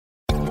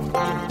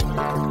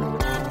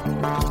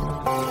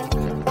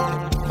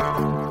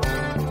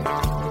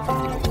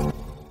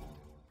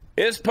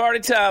It's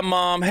party time,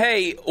 Mom.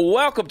 Hey,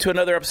 welcome to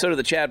another episode of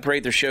the Chad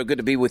Prather Show. Good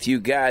to be with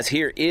you guys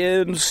here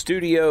in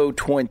Studio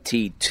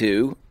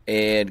 22.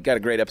 And got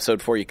a great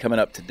episode for you coming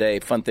up today.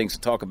 Fun things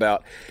to talk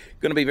about.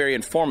 Going to be very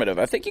informative.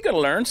 I think you're going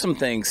to learn some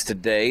things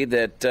today,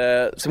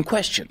 that some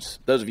questions.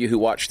 Those of you who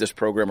watch this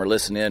program or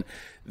listen in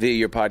via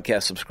your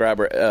podcast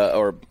subscriber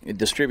or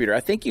distributor, I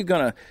think you're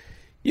going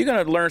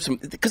to learn some,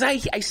 because I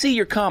see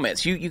your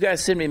comments. You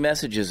guys send me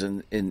messages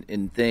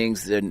and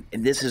things, and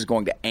this is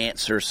going to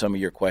answer some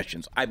of your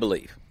questions, I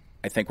believe.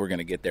 I think we're going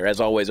to get there.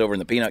 As always, over in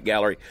the Peanut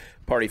Gallery,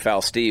 Party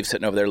Foul Steve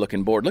sitting over there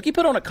looking bored. Look, he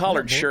put on a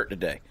collared shirt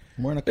today.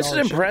 This is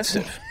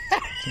impressive.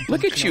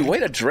 Look at you. Way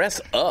to dress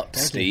up,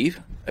 Steve.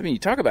 I mean, you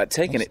talk about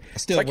taking it.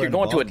 It's like you're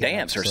going to a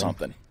dance or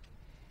something.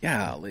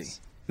 Golly.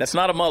 That's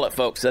not a mullet,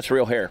 folks. That's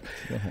real hair.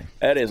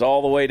 That is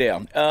all the way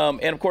down.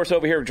 And, of course,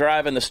 over here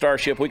driving the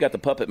Starship, we got the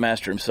puppet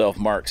master himself,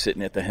 Mark,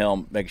 sitting at the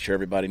helm, making sure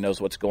everybody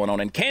knows what's going on.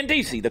 And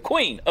Candice, the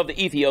queen of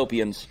the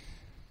Ethiopians,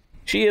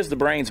 she is the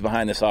brains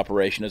behind this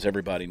operation, as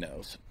everybody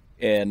knows.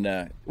 And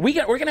we're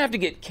going to have to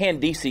get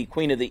Candice,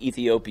 Queen of the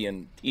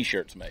Ethiopian,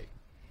 T-shirts made.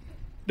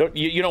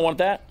 You don't want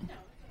that? No.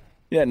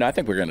 Yeah, no, I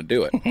think we're going to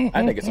do it.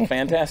 I think it's a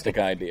fantastic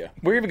idea.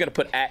 We're even going to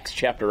put Acts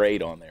chapter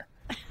 8 on there.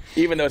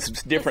 Even though it's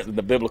different than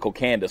the biblical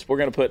Candace, we're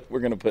going to put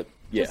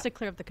just to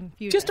clear up the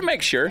confusion, just to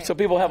make sure, so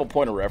people have a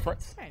point of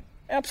reference. Right.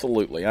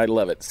 Absolutely, I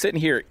love it. Sitting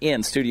here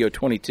in Studio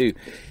 22,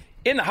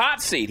 in the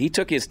hot seat, he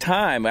took his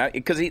time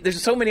because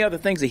there's so many other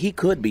things that he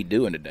could be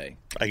doing today.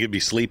 I could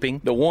be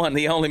sleeping. The one,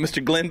 the only,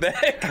 Mr. Glenn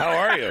Beck. How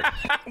are you?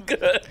 I'm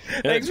good.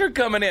 Thanks for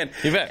coming in.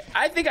 You bet.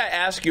 I think I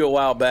asked you a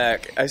while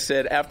back. I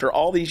said, after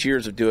all these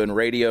years of doing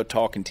radio,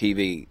 talk, and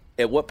TV,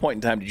 at what point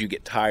in time did you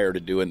get tired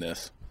of doing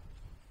this?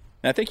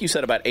 And I think you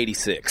said about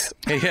 86.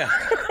 Yeah.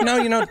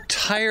 No,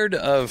 tired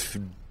of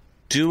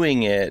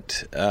doing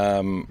it,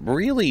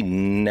 really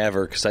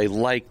never, because I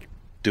like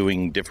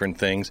doing different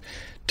things.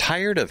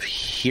 Tired of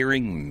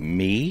hearing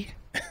me?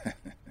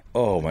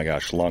 Oh, my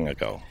gosh, long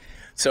ago.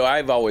 So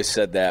I've always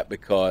said that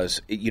because,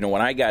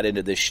 when I got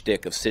into this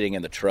shtick of sitting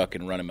in the truck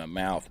and running my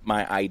mouth,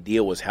 my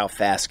idea was how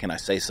fast can I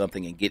say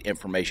something and get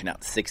information out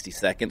in 60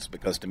 seconds,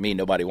 because to me,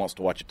 nobody wants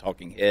to watch a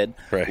talking head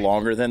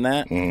longer than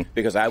that. Mm-hmm.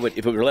 Because if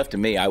it were left to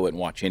me, I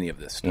wouldn't watch any of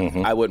this stuff.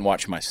 Mm-hmm. I wouldn't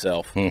watch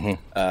myself.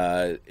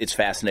 Mm-hmm. It's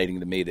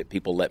fascinating to me that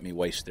people let me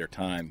waste their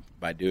time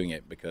by doing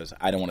it, because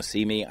I don't want to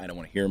see me, I don't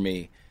want to hear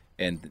me,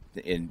 and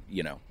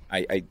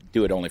I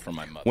do it only for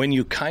my mother. When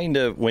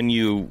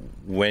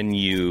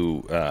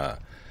you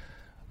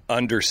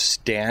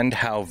understand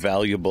how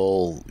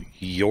valuable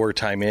your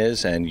time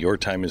is, and your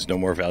time is no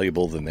more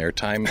valuable than their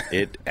time,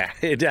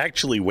 it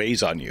actually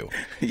weighs on you.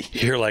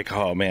 You're like,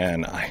 oh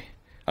man,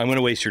 I'm going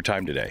to waste your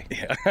time today.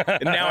 Yeah.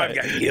 And now I've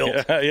got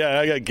guilt. Yeah,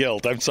 I got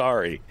guilt. I'm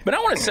sorry. But I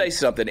want to say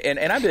something, and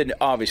I've been,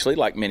 obviously,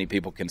 like many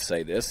people can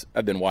say this,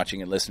 I've been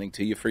watching and listening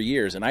to you for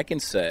years, and I can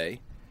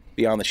say,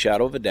 beyond the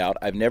shadow of a doubt,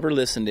 I've never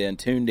listened in,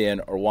 tuned in,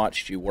 or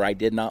watched you where I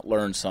did not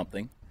learn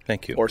something.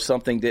 Thank you. Or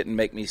something didn't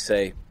make me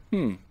say,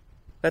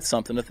 that's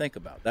something to think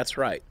about. That's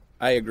right.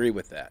 I agree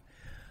with that.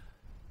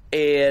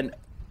 And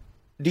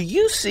do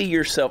you see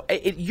yourself,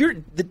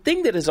 the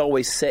thing that has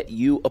always set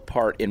you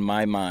apart in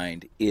my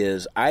mind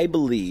is I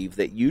believe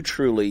that you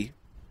truly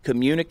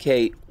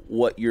communicate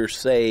what you're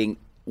saying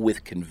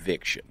with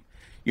conviction.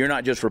 You're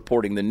not just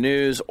reporting the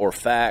news or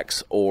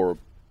facts or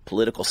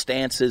political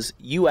stances.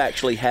 You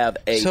actually have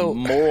a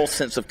moral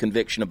sense of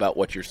conviction about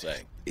what you're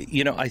saying.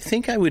 I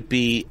think I would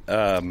be...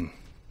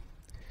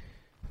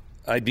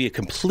 I'd be a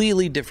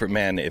completely different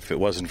man if it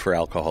wasn't for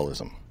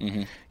alcoholism.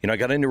 Mm-hmm. I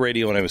got into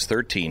radio when I was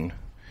 13.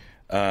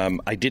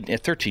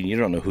 At 13, you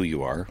don't know who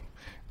you are.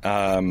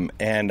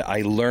 And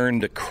I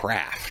learned a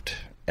craft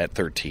at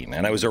 13.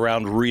 And I was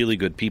around really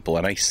good people.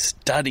 And I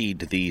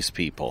studied these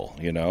people,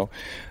 and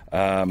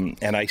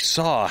I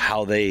saw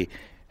how they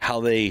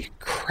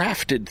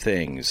crafted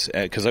things,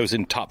 because I was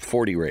in top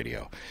 40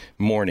 radio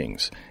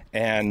mornings.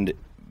 And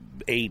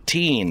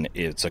 18,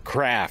 it's a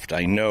craft.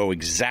 I know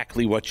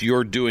exactly what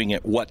you're doing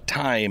at what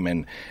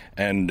time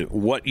and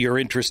what you're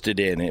interested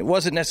in. It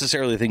wasn't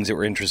necessarily things that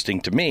were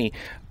interesting to me.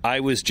 I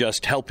was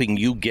just helping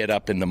you get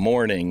up in the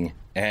morning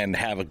and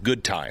have a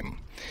good time.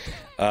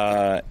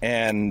 So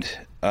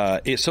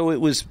it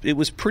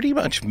was pretty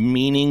much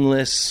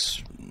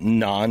meaningless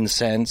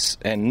nonsense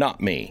and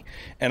not me.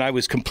 And I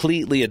was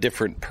completely a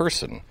different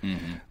person.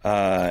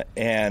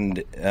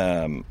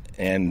 Mm-hmm.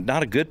 And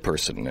not a good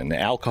person, and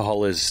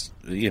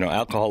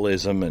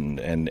alcoholism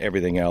and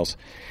everything else.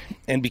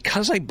 And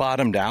because I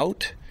bottomed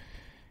out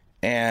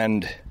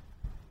and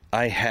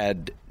I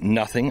had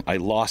nothing, I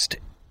lost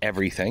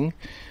everything,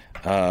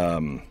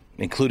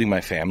 including my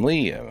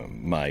family,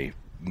 my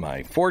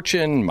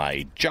fortune,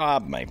 my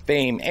job, my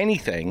fame,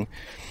 anything.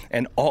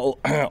 And all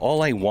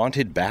I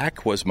wanted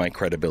back was my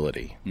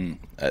credibility.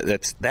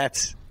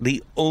 That's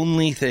the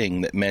only thing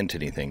that meant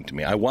anything to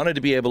me. I wanted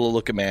to be able to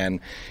look a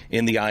man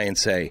in the eye and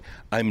say,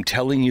 I'm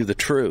telling you the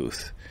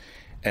truth,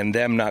 and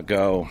them not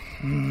go,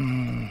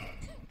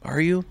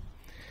 are you?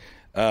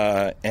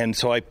 And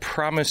so I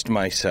promised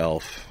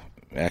myself,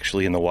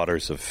 actually in the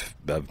waters of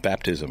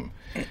baptism,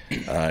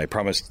 I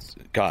promised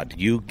God,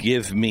 you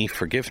give me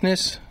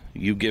forgiveness,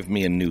 you give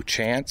me a new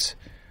chance,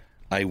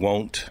 I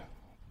won't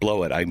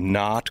blow it. I'm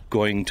not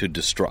going to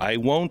destroy. I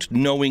won't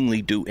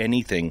knowingly do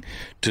anything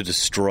to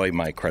destroy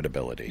my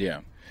credibility.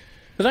 Yeah.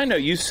 Because I know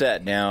you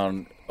sat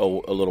down a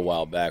little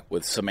while back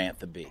with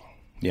Samantha Bee.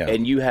 Yeah.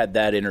 And you had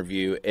that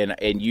interview,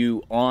 and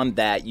you, on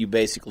that, you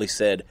basically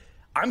said,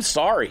 I'm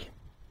sorry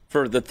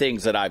for the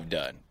things that I've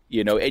done.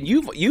 You know, and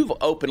you've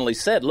openly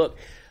said, look,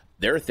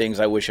 there are things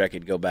I wish I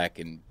could go back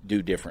and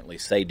do differently,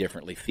 say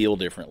differently, feel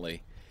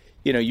differently.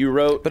 You know, you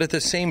wrote... But at the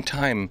same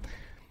time,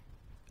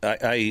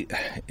 I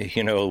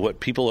what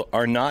people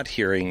are not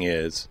hearing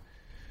is,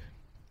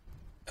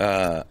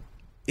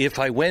 if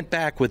I went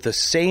back with the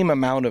same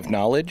amount of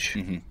knowledge,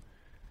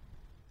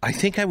 I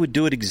think I would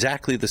do it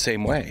exactly the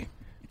same way.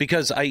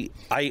 Because I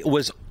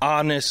was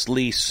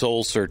honestly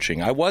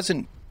soul-searching. I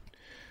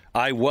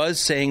was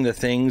saying the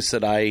things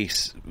that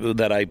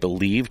I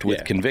believed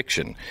with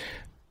conviction.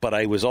 But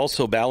I was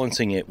also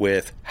balancing it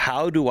with,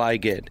 how do I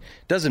get...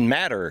 Doesn't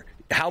matter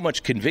how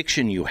much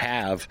conviction you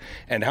have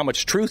and how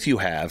much truth you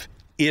have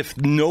if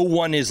no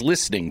one is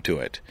listening to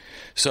it.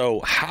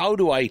 So how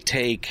do I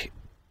take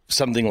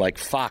something like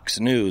Fox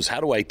News,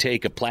 how do I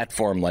take a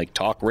platform like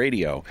talk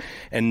radio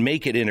and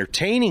make it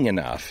entertaining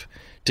enough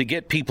to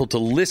get people to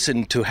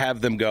listen, to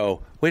have them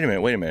go, wait a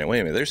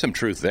minute, there's some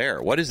truth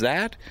there. What is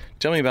that?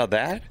 Tell me about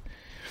that.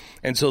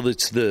 And so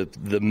it's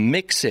the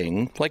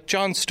mixing, like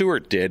Jon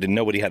Stewart did and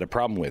nobody had a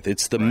problem with.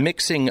 It's the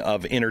mixing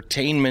of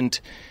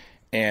entertainment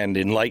and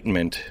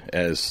enlightenment,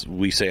 as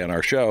we say on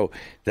our show,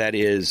 that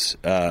is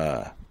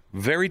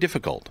very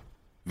difficult.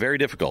 Very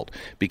difficult.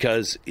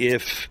 Because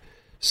if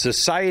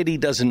society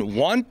doesn't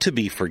want to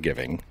be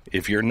forgiving,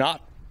 if you're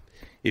not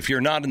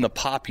in the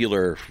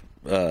popular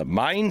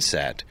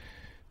mindset,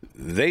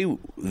 they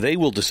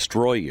will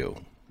destroy you.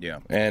 Yeah.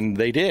 And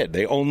they did.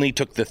 They only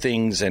took the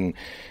things and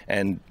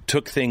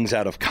took things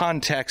out of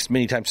context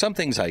many times. Some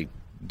things I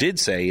did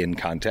say in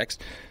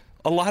context.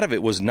 A lot of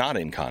it was not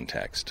in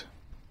context.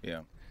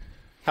 Yeah.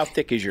 How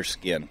thick is your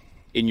skin,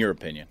 in your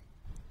opinion?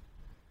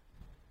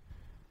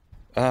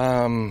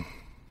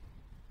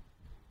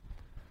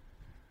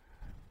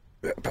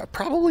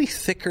 Probably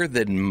thicker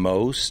than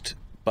most,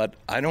 but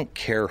I don't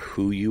care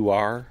who you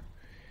are.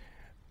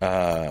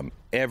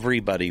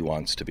 Everybody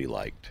wants to be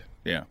liked.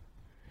 Yeah.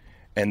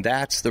 And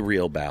that's the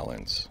real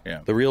balance.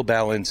 Yeah. The real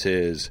balance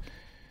is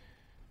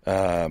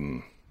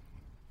having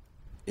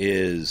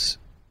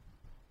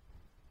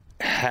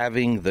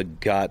the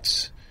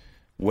guts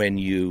when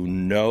you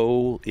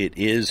know it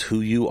is who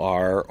you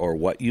are or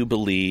what you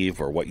believe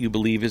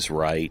is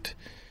right,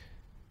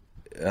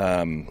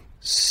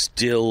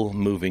 still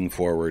moving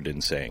forward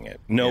and saying it,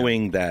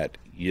 knowing that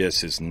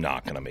this is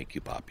not going to make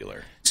you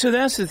popular. So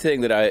that's the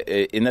thing that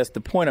and that's the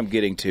point I'm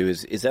getting to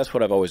is that's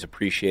what I've always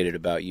appreciated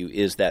about you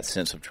is that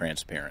sense of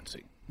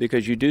transparency.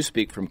 Because you do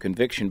speak from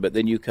conviction, but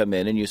then you come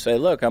in and you say,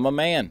 look, I'm a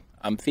man.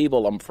 I'm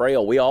feeble. I'm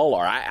frail. We all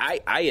are. I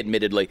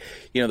admittedly,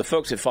 the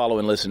folks that follow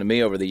and listen to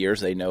me over the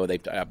years, they know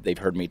they've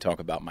heard me talk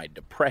about my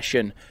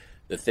depression,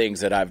 the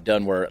things that I've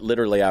done where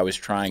literally I was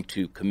trying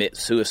to commit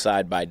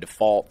suicide by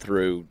default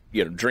through,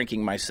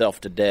 drinking myself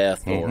to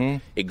death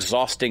or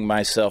exhausting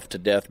myself to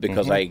death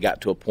because I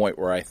got to a point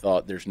where I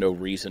thought there's no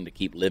reason to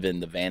keep living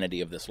the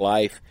vanity of this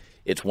life.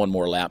 It's one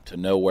more lap to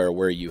nowhere.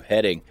 Where are you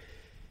heading?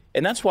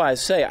 And that's why I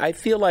say I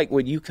feel like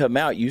when you come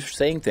out, you're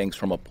saying things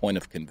from a point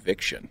of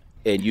conviction.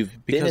 And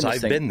you've been because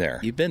I've been there.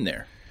 You've been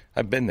there.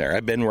 I've been there.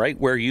 I've been right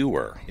where you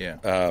were.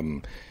 Yeah.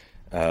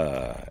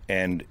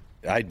 And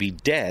I'd be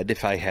dead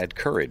if I had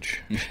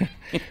courage.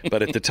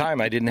 But at the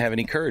time, I didn't have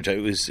any courage.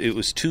 It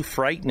was too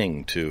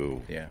frightening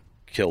to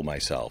kill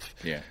myself.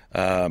 Yeah.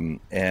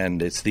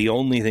 And it's the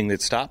only thing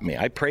that stopped me.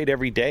 I prayed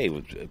every day.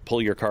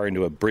 Pull your car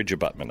into a bridge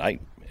abutment.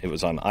 It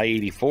was on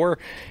I-84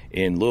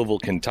 in Louisville,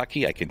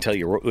 Kentucky. I can tell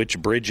you which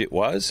bridge it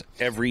was.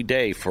 Every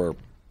day for,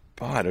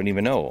 I don't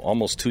even know,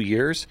 almost 2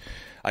 years.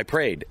 I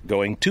prayed,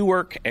 going to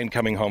work and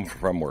coming home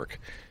from work.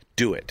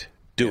 Do it.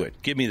 Do it.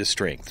 Give me the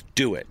strength.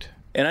 Do it.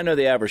 And I know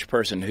the average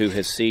person who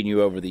has seen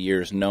you over the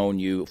years, known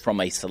you from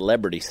a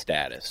celebrity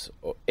status,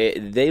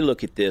 they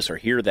look at this or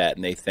hear that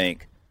and they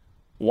think,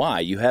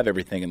 why? You have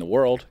everything in the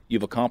world.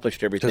 You've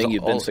accomplished everything.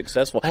 You've been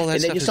successful. And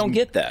they just don't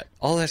get that.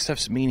 All that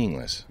stuff's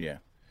meaningless. Yeah.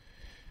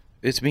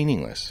 It's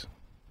meaningless.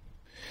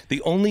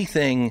 The only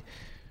thing,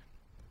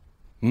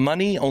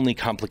 money only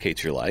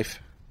complicates your life.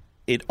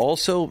 It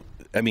also,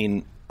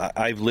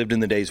 I've lived in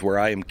the days where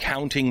I am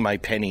counting my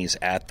pennies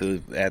at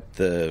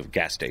the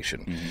gas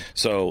station.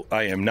 So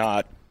I am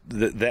not,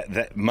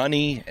 that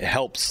money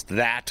helps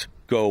that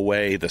go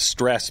away, the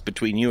stress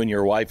between you and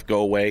your wife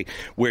go away,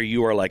 where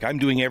you are like, I'm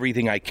doing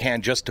everything I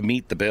can just to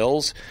meet the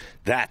bills.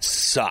 That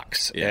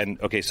sucks. Yeah.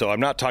 And okay, so I'm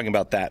not talking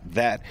about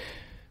that.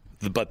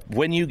 But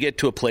when you get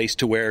to a place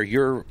to where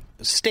you're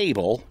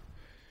stable,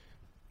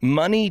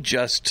 money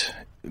just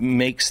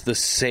makes the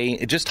same,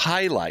 it just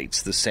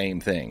highlights the same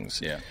things.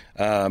 Yeah.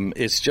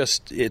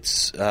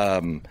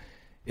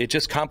 It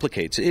just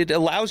complicates. It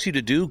allows you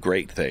to do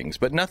great things,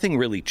 but nothing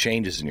really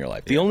changes in your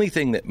life. The only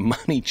thing that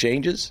money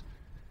changes,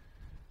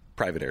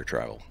 private air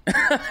travel.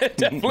 It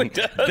definitely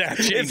does. That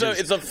changes.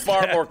 It's a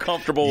far more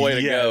comfortable way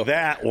to go. Yeah,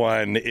 that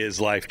one is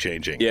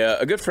life-changing. Yeah,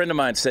 a good friend of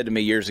mine said to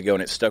me years ago,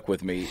 and it stuck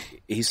with me.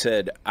 He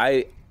said,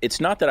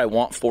 it's not that I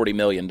want $40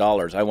 million.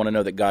 I want to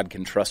know that God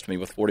can trust me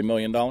with $40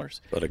 million. What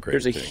a great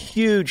There's a thing.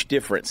 huge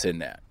difference in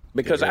that.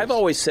 Because I've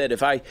always said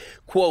if I,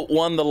 quote,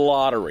 won the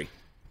lottery,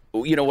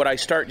 would I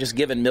start just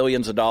giving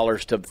millions of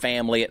dollars to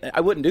family?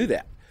 I wouldn't do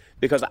that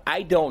because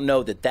I don't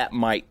know that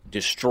might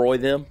destroy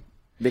them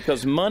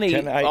because money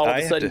all of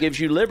a sudden gives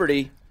you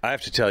liberty. I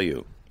have to tell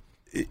you,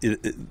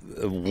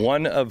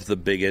 one of the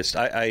biggest,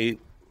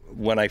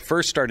 when I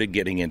first started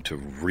getting into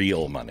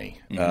real money,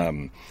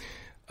 to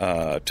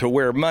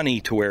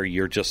where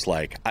you're just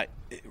like,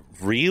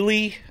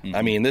 really? Mm-hmm.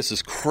 I mean, this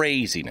is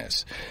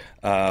craziness.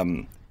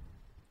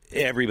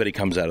 Everybody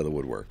comes out of the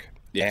woodwork.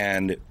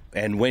 Yeah.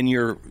 And when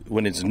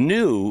it's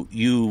new,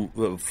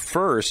 your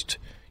first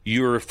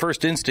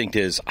instinct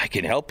is, I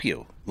can help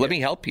you. Let me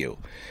help you.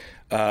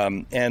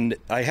 And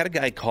I had a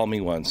guy call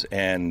me once,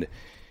 and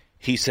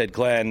he said,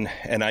 Glenn,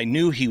 and I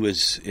knew he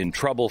was in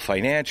trouble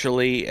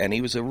financially, and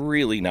he was a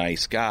really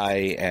nice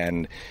guy,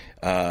 and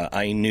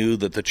I knew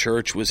that the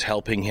church was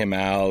helping him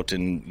out,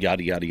 and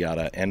yada, yada,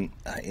 yada. And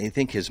I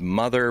think his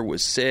mother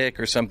was sick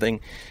or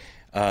something.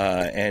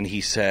 And he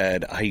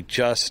said, I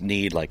just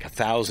need like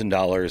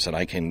 $1,000 and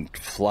I can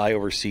fly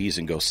overseas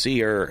and go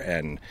see her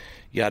and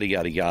yada,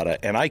 yada,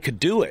 yada. And I could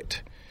do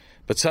it.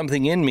 But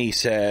something in me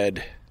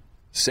said,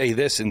 say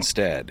this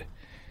instead.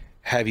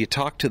 Have you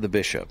talked to the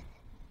bishop?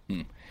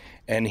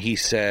 And he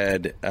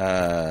said,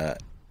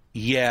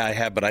 yeah, I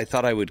have, but I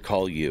thought I would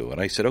call you.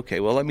 And I said, okay,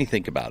 well, let me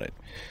think about it.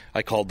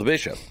 I called the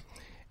bishop.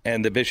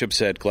 And the bishop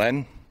said,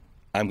 Glenn,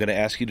 I'm going to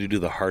ask you to do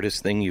the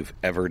hardest thing you've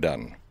ever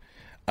done.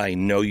 I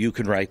know you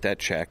can write that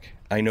check.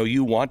 I know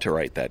you want to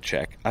write that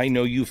check. I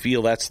know you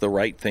feel that's the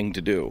right thing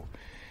to do.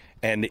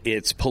 And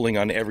it's pulling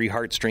on every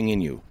heartstring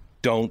in you.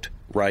 Don't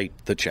write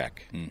the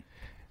check.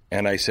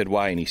 And I said,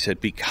 why? And he said,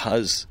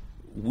 because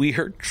we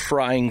are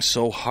trying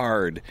so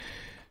hard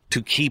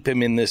to keep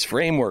him in this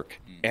framework.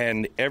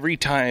 And every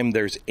time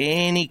there's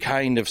any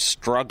kind of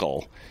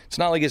struggle, it's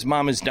not like his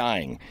mom is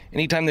dying.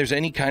 Anytime there's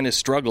any kind of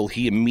struggle,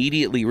 he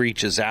immediately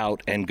reaches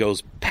out and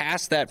goes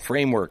past that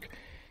framework.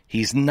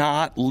 He's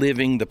not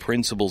living the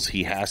principles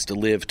he has to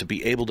live to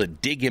be able to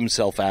dig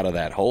himself out of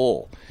that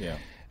hole. Yeah.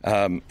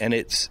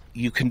 And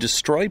you can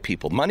destroy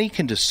people. Money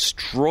can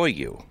destroy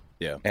you.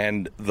 Yeah.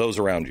 And those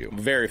around you.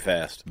 Very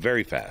fast.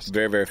 Very fast.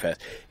 Very, very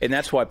fast. And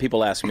that's why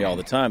people ask me all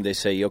the time. They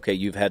say, okay,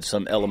 you've had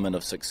some element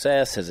of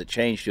success. Has it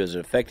changed you? Has it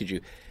affected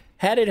you?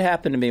 Had it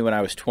happened to me when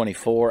I was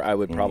 24, I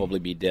would probably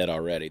be dead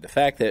already. The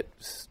fact that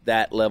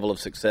that level of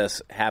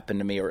success happened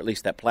to me, or at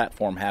least that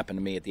platform happened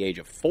to me at the age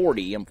of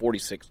 40, I'm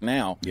 46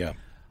 now. Yeah.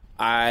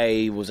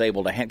 I was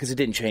able to handle, because it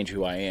didn't change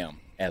who I am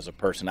as a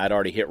person. I'd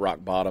already hit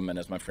rock bottom, and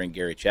as my friend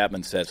Gary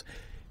Chapman says,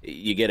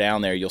 you get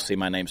down there, you'll see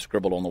my name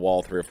scribbled on the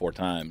wall 3 or 4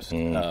 times.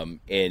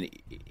 And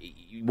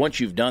once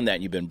you've done that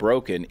and you've been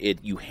broken,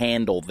 you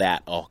handle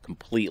that a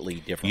completely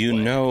different way. You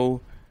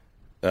know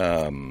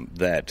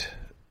that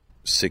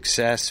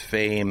success,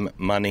 fame,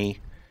 money,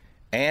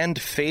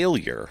 and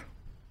failure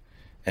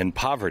and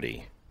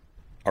poverty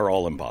are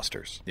all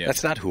imposters. Yeah.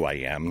 That's not who I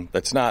am.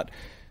 It's not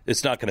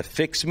going to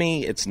fix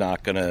me. It's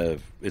not going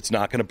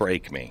to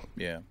break me.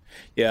 Yeah.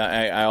 Yeah,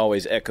 I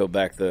always echo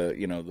back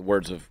the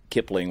words of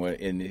Kipling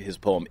in his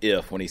poem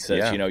If, when he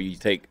says, you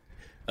take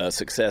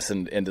success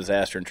and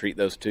disaster and treat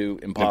those two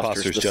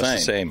imposters just the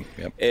same.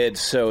 Yep. And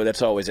so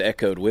that's always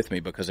echoed with me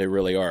because they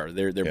really are.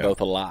 They're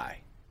both a lie.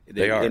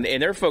 They are. And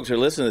there are folks who are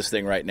listening to this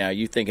thing right now,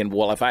 you thinking,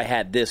 well, if I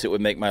had this, it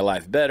would make my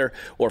life better,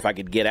 or if I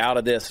could get out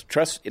of this.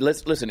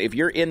 Listen, if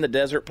you're in the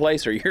desert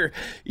place or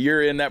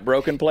you're in that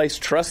broken place,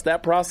 trust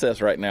that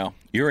process right now.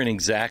 You're in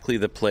exactly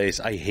the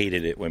place. I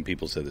hated it when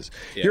people said this.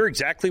 Yeah. You're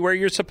exactly where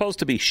you're supposed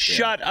to be.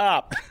 Shut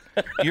up.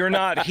 You're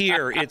not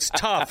here. It's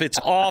tough. It's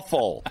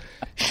awful.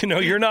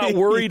 You're not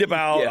worried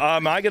about,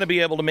 am I going to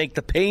be able to make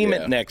the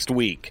payment next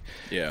week?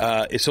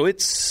 Yeah. So it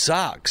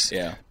sucks.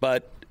 Yeah.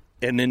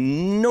 And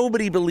then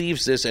nobody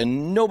believes this,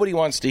 and nobody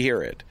wants to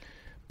hear it.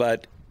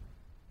 But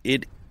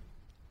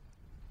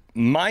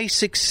my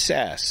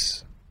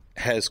success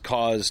has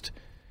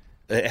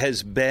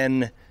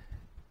been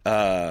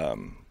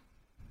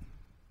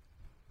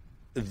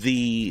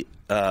the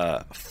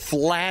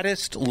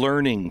flattest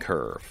learning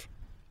curve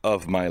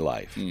of my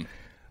life.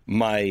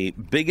 My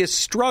biggest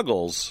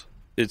struggles,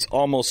 it's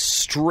almost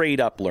straight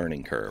up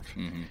learning curve.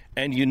 Mm-hmm.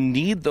 And you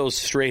need those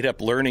straight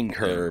up learning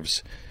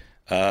curves.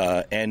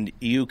 And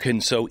you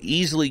can so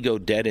easily go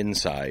dead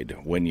inside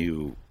when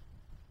you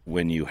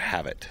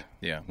have it.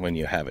 Yeah. When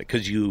you have it.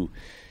 Because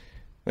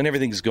when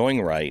everything's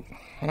going right,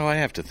 what do I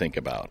have to think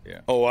about? Yeah.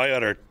 Oh,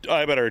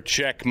 I better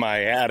check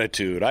my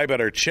attitude. I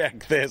better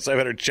check this. I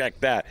better check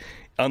that.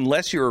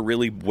 Unless you're a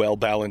really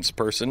well-balanced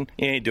person,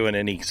 you ain't doing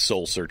any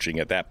soul-searching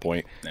at that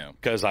point. No.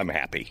 Because I'm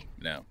happy.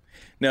 No.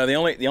 No, the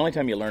only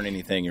time you learn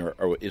anything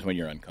is when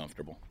you're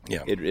uncomfortable.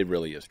 Yeah. It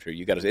really is true.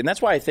 You got to, and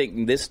that's why I think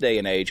in this day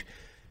and age,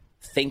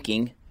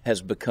 thinking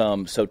has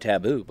become so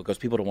taboo because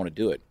people don't want to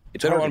do it. They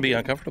don't want to be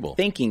uncomfortable.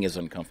 Thinking is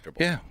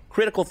uncomfortable. Yeah.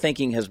 Critical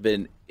thinking has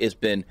been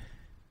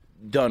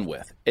done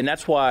with, and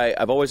that's why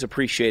I've always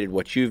appreciated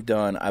what you've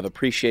done. I've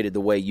appreciated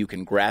the way you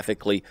can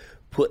graphically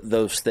put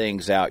those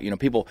things out. You know,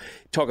 people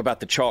talk about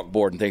the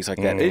chalkboard and things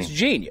like that. It's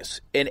genius.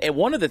 And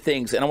one of the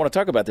things, and I want to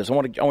talk about this. I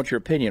want your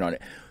opinion on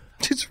it.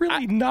 It's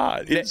really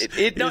not.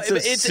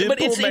 It's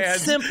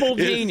simple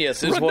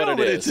genius is what it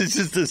is. It's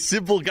just a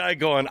simple guy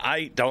going,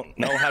 I don't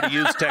know how to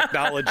use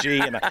technology,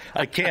 and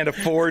I can't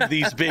afford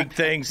these big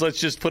things. Let's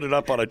just put it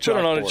up on a chalkboard. Put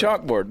it on a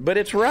chalkboard. But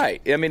it's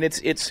right. I mean,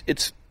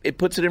 it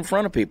puts it in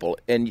front of people,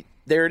 and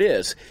there it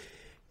is.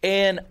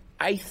 And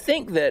I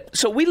think that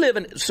so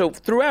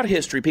throughout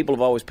history, people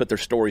have always put their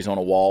stories on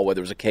a wall,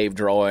 whether it was a cave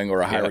drawing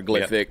or a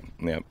hieroglyphic.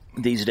 Yep.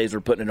 These days,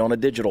 we're putting it on a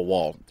digital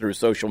wall through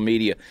social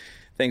media.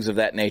 Things of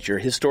that nature.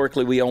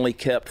 Historically, we only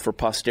kept for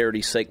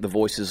posterity's sake the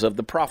voices of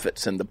the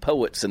prophets and the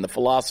poets and the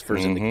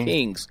philosophers and the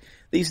kings.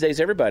 These days,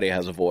 everybody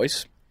has a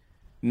voice.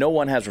 No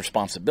one has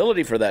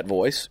responsibility for that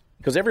voice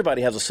because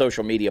everybody has a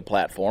social media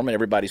platform and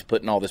everybody's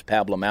putting all this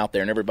pablum out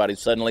there and everybody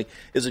suddenly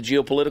is a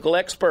geopolitical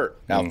expert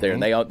out there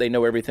and they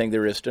know everything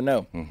there is to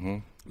know.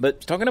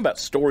 But talking about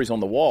stories on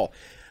the wall,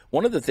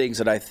 one of the things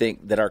that I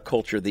think that our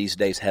culture these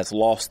days has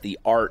lost the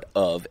art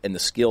of and the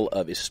skill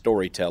of is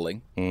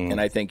storytelling. And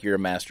I think you're a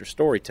master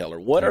storyteller.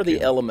 What are the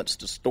elements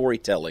to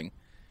storytelling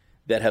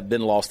that have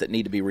been lost that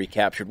need to be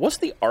recaptured? What's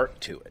the art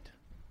to it?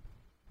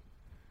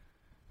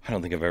 I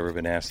don't think I've ever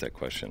been asked that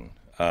question.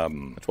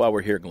 That's why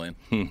we're here, Glenn.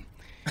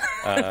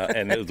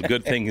 And the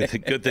good thing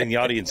the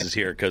audience is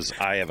here because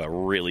I have a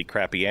really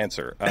crappy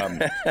answer.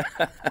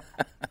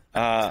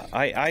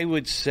 I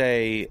would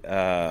say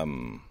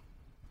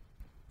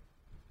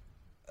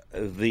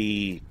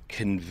the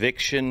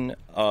conviction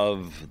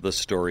of the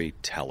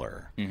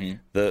storyteller,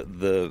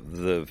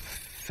 the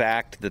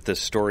fact that the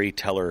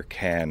storyteller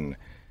can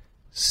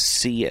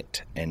see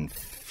it and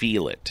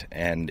feel it,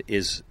 and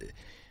is,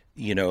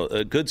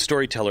 a good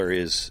storyteller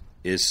is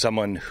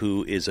someone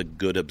who is a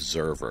good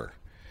observer.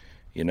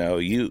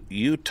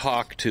 You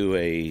talk to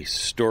a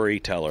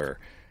storyteller,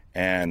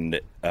 and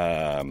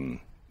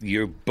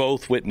you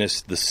both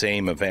witness the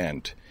same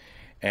event.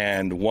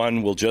 And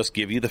one will just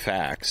give you the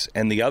facts,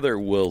 and the other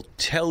will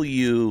tell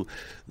you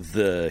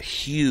the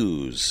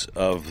hues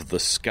of the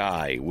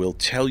sky, will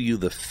tell you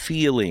the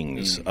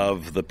feelings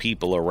of the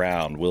people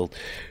around.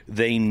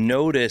 They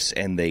notice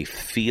and they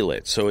feel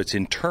it. So it's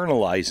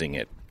internalizing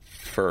it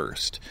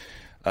first,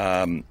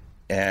 and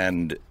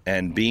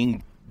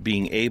being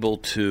able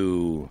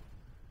to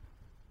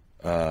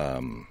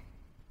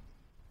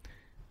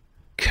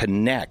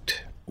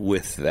connect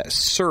with that,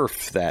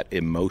 surf that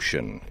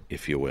emotion,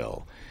 if you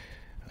will.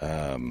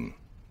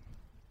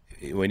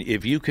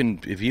 If you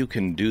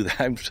can do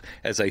that,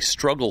 as I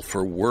struggle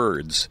for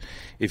words,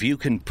 if you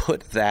can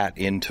put that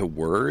into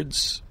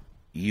words,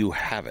 you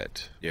have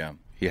it. Yeah,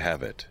 you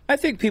have it. I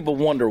think people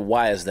wonder,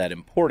 why is that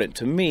important?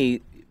 To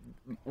me,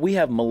 we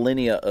have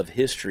millennia of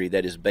history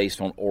that is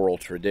based on oral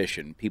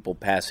tradition, people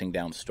passing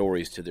down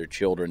stories to their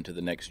children, to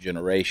the next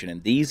generation.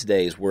 And these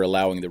days, we're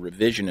allowing the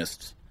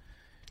revisionists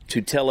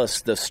to tell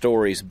us the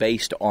stories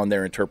based on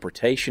their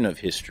interpretation of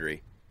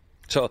history.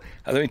 So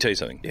let me tell you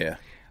something. Yeah,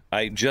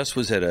 I just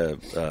was at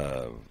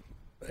a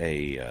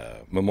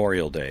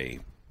Memorial Day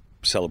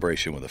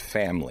celebration with a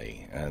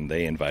family, and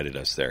they invited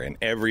us there. And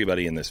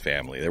everybody in this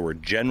family, there were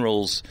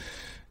generals,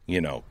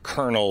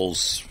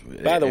 colonels.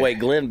 By the way,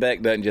 Glenn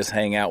Beck doesn't just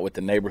hang out with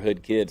the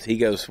neighborhood kids. He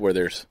goes where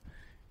there's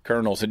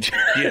colonels and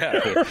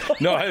yeah.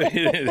 No,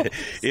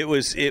 it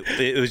was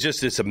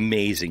just this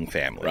amazing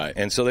family. Right.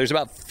 And so there's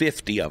about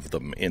 50 of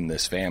them in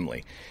this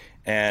family,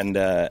 and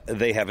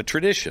they have a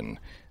tradition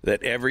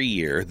that every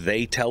year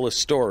they tell a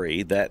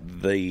story that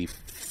their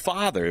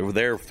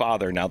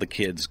father, now the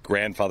kids'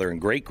 grandfather and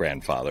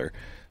great-grandfather,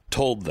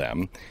 told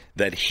them,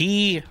 that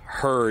he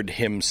heard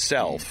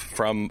himself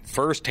from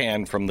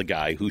firsthand from the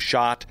guy who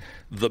shot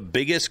the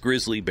biggest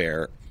grizzly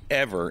bear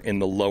ever in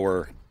the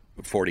lower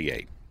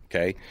 48,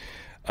 okay?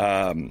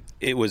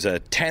 It was a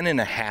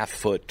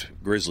 10.5-foot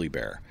grizzly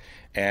bear.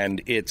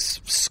 And its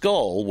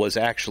skull was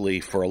actually,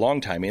 for a long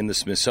time, in the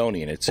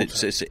Smithsonian. It's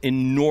this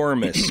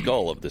enormous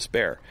skull of this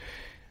bear.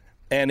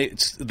 And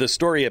it's the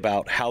story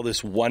about how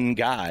this one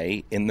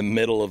guy in the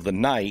middle of the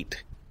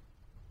night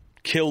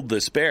killed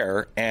this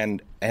bear,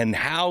 and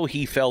how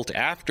he felt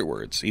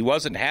afterwards. He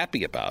wasn't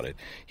happy about it.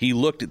 He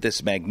looked at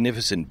this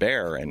magnificent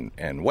bear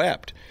and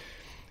wept.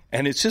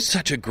 And it's just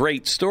such a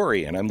great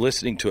story, and I'm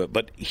listening to it.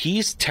 But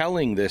he's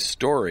telling this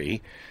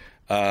story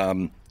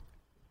not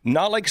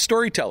like a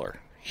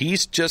storyteller.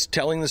 He's just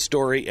telling the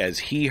story as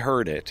he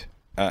heard it,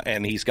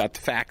 and he's got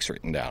the facts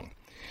written down.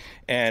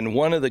 And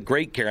one of the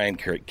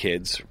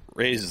great-grandkids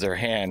raises their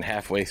hand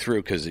halfway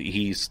through because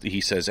he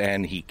says,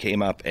 and he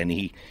came up and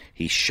he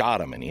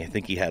shot him, and I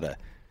think he had it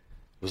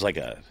was like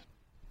a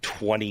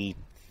 20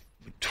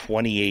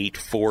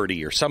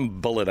 28-40 or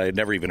some bullet I had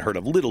never even heard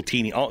of, little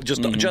teeny,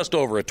 just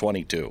over a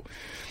 22,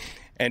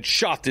 and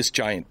shot this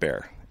giant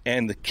bear.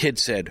 And the kid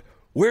said,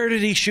 "Where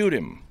did he shoot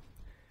him?"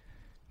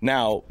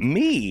 Now,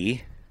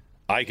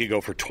 I could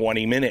go for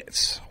 20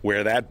 minutes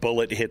where that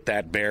bullet hit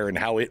that bear and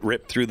how it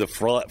ripped through the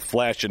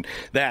flesh, and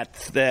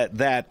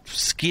that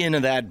skin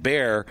of that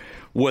bear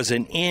was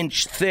an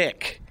inch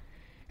thick.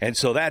 And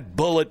so that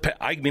bullet,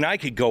 I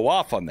could go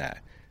off on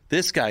that.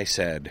 This guy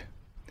said,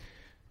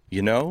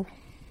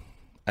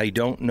 I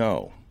don't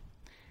know.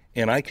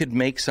 And I could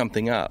make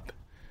something up,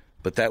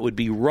 but that would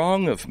be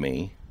wrong of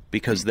me,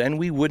 because then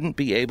we wouldn't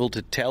be able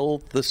to tell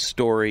the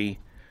story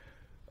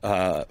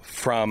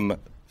from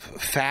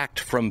fact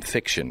from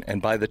fiction.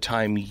 And by the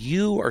time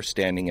you are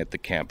standing at the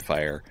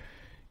campfire,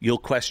 you'll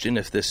question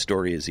if this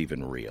story is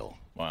even real.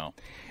 Wow.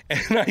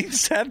 And I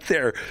sat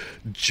there,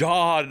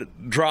 jaw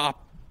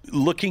dropped,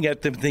 looking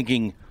at them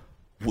thinking,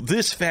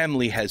 this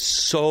family has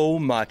so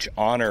much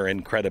honor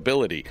and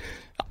credibility.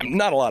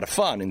 Not a lot of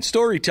fun in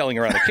storytelling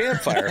around a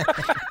campfire,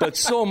 but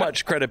so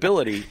much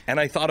credibility. And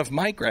I thought of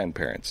my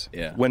grandparents.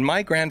 Yeah. When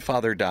my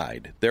grandfather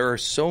died, there are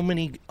so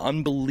many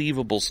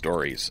unbelievable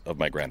stories of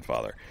my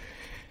grandfather.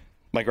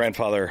 My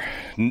grandfather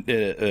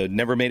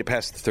never made it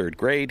past the third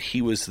grade.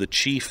 He was the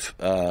chief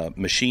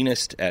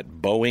machinist at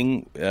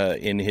Boeing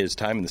in his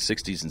time in the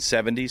 60s and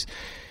 70s.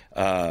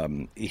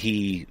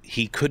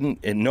 He couldn't,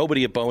 and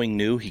nobody at Boeing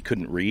knew he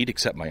couldn't read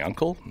except my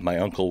uncle. My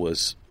uncle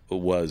was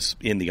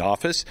in the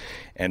office,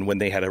 and when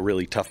they had a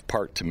really tough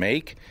part to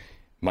make,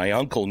 my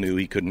uncle knew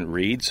he couldn't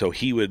read, so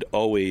he would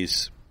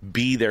always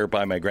be there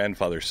by my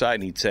grandfather's side,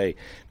 and he'd say,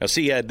 "Now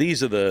see, Ed,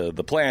 these are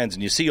the plans,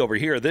 and you see over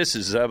here, this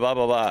is blah, blah,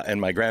 blah," and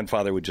my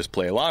grandfather would just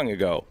play along and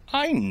go,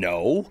 "I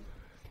know,"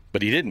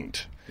 but he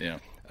didn't. Yeah.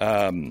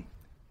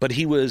 But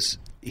he was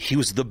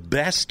the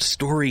best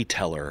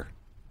storyteller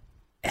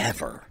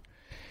ever.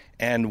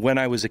 And when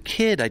I was a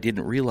kid, I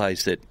didn't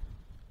realize that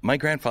my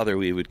grandfather,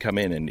 we would come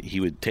in and he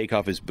would take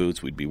off his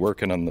boots. We'd be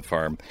working on the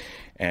farm,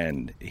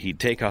 and he'd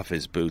take off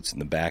his boots in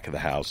the back of the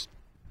house,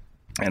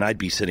 and I'd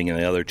be sitting in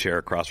the other chair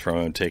across from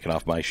him, taking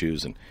off my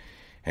shoes,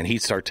 and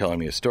he'd start telling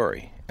me a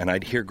story. And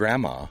I'd hear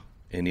Grandma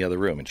in the other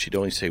room, and she'd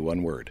only say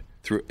one word.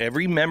 Through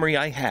every memory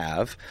I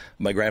have,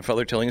 my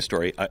grandfather telling a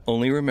story, I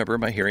only remember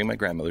hearing my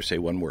grandmother say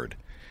one word,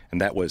 and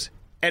that was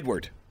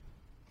Edward.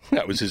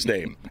 That was his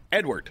name,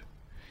 Edward.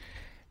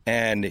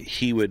 And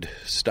he would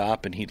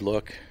stop, and he'd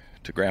look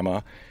to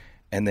Grandma,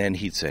 and then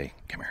he'd say,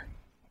 "Come here."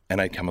 And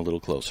I'd come a little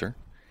closer,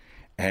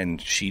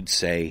 and she'd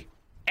say,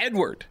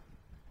 "Edward."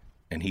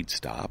 And he'd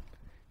stop.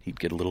 He'd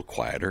get a little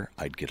quieter.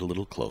 I'd get a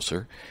little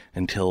closer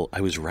until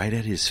I was right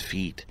at his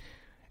feet,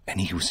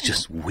 and he was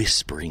just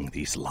whispering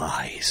these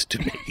lies to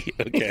me,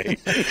 okay?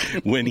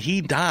 When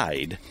he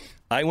died,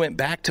 I went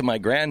back to my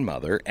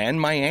grandmother and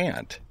my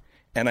aunt,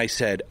 and I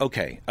said,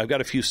 "Okay, I've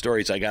got a few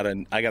stories I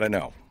gotta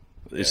know.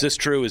 Is this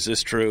true? Is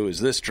this true?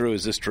 Is this true?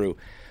 Is this true?"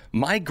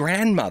 My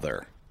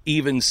grandmother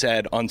even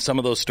said on some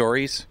of those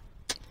stories,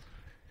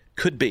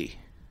 "Could be.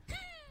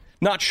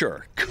 Not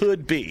sure.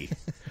 Could be."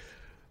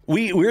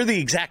 We're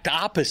the exact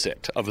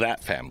opposite of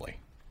that family.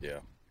 Yeah.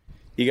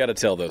 You got to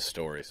tell those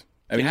stories.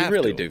 I mean, you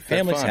really do.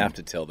 Families have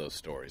to tell those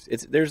stories.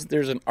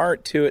 There's an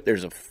art to it.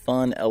 There's a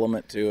fun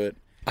element to it.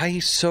 I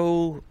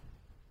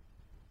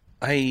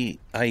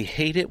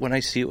hate it when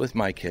I see it with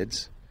my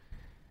kids,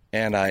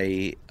 and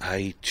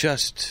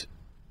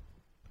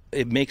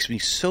it makes me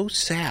so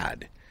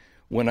sad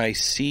when I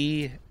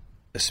see,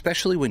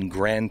 especially when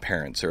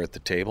grandparents are at the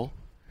table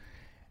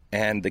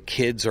and the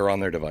kids are on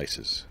their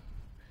devices.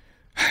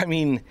 I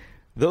mean,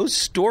 those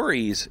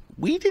stories,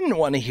 we didn't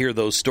want to hear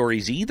those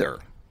stories either,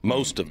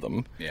 most of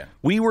them. Yeah.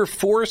 We were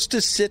forced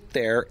to sit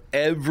there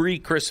every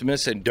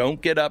Christmas and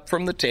don't get up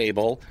from the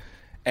table,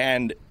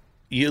 and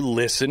you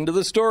listen to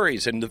the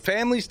stories, and the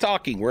family's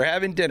talking, we're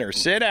having dinner,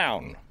 sit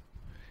down.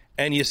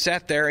 And you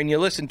sat there and you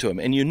listened to them,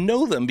 and you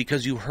know them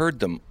because you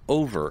heard them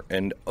over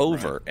and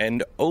over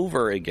and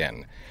over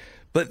again.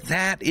 But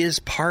that is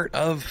part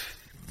of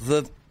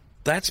the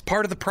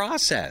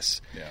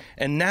process. Yeah.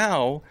 And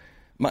now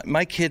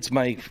my kids,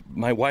 my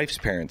wife's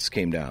parents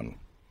came down.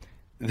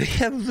 They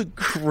have the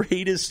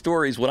greatest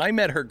stories. When I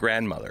met her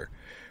grandmother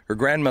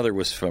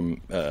was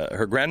from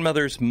her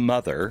grandmother's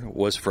mother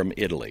was from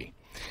Italy.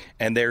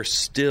 And there's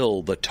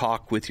still the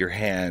talk with your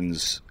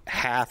hands.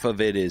 Half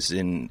of it is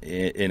in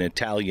an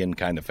Italian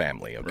kind of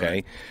family.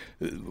 Okay,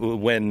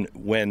 right.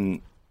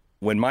 When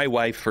my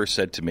wife first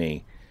said to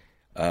me,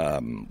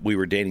 we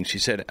were dating, she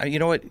said, "You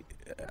know what?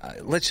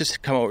 Let's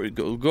just come over,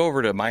 go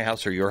over to my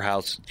house or your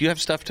house. Do you have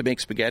stuff to make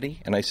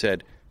spaghetti?" And I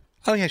said,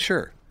 "Oh yeah,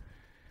 sure."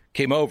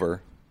 Came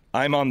over.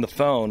 I'm on the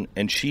phone,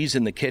 and she's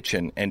in the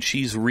kitchen, and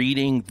she's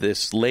reading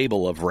this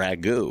label of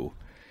ragu.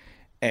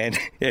 And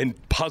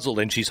puzzled,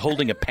 and she's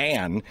holding a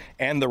pan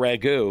and the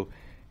ragu.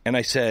 And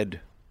I said,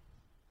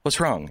 "What's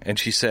wrong?" And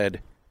she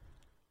said,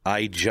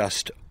 "I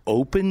just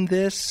opened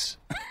this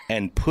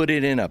and put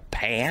it in a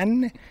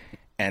pan,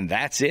 and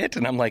that's it."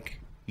 And I'm like,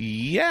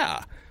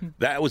 yeah.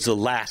 That was the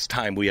last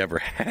time we ever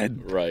had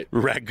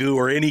ragu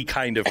or any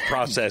kind of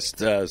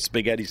processed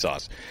spaghetti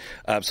sauce.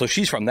 So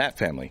she's from that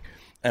family.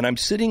 And I'm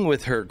sitting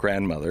with her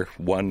grandmother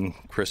one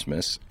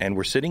Christmas, and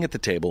we're sitting at the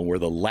table, and we're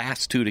the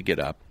last two to get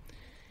up.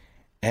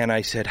 And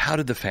I said, how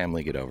did the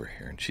family get over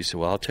here? And she said,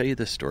 well, I'll tell you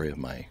the story of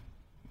my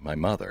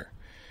mother.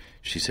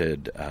 She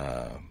said,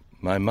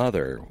 my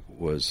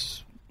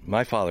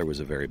father was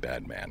a very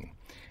bad man.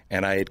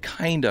 And I had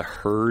kind of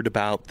heard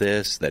about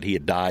this, that he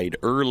had died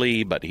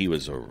early, but he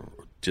was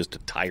just a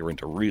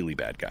tyrant, a really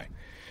bad guy.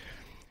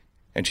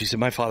 And she said,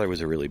 my father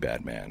was a really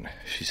bad man.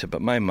 She said,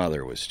 but my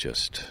mother was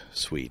just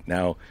sweet.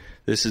 Now,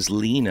 this is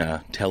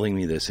Lena telling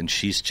me this, and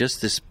she's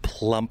just this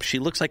plump. She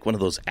looks like one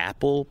of those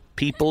Apple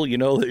people, you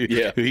know,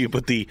 who you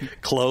put the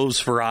clothes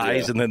for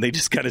eyes, and then they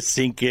just kind of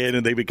sink in,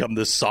 and they become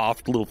this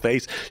soft little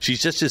face.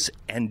 She's just this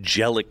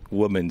angelic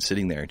woman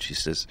sitting there, and she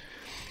says,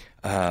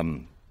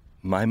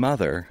 my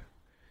mother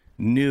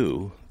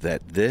knew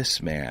that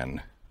this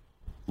man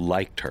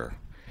liked her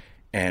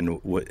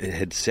and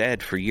had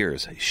said for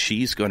years,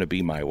 she's going to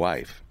be my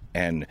wife.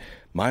 And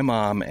my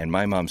mom and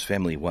my mom's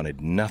family wanted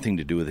nothing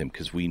to do with him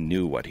because we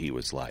knew what he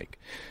was like.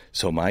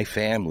 So my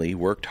family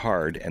worked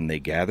hard, and they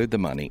gathered the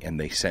money, and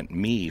they sent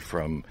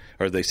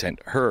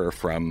her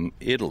from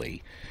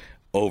Italy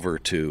over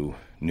to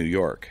New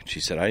York. She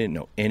said, I didn't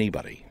know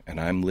anybody, and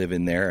I'm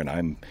living there, and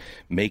I'm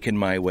making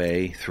my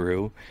way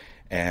through.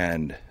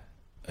 And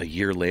a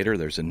year later,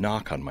 there's a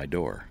knock on my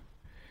door,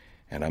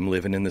 and I'm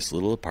living in this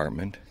little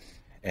apartment,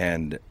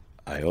 and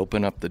I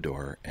open up the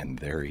door, and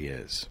there he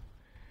is.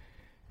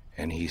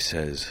 And he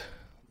says,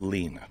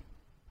 Lena,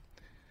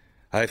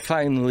 I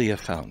finally have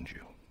found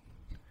you.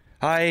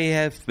 I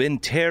have been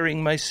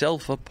tearing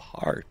myself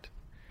apart.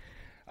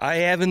 I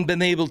haven't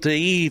been able to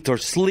eat or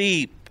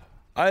sleep.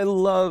 I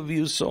love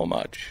you so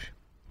much.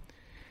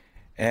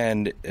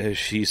 And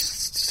she's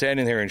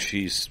standing there, and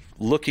she's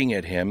looking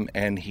at him,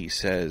 and he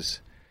says,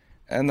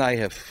 and I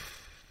have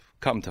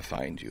come to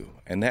find you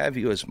and have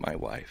you as my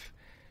wife.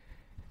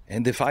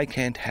 And if I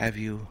can't have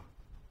you,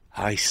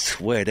 I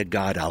swear to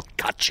God, I'll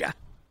cut you.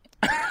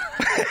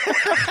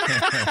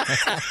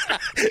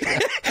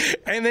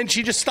 And then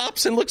she just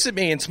stops and looks at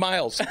me and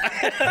smiles.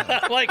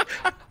 Like,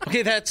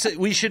 okay, that's it.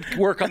 We should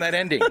work on that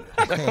ending.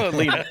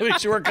 Lena, we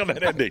should work on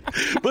that ending.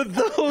 But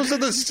those are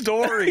the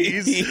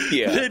stories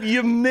that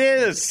you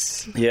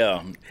miss.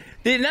 Yeah.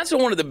 And that's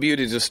one of the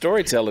beauties of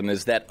storytelling,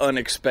 is that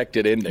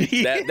unexpected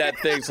ending. That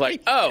thing's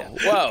like, oh,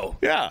 whoa.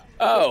 Yeah.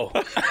 Oh.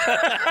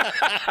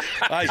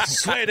 I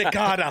swear to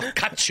God, I'll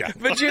cut you.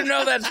 But you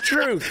know that's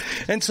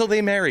truth. And so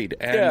they married.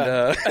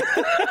 And,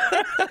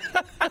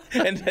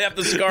 and have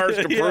the scars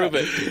to prove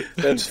it.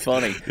 That's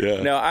funny.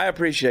 Yeah. No, I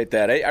appreciate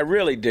that. I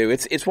really do.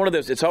 It's one of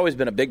those, it's always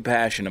been a big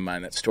passion of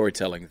mine, that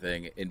storytelling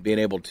thing, and being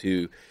able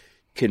to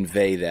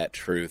convey that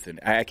truth. And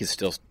I can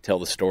still tell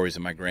the stories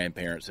of my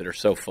grandparents that are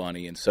so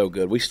funny and so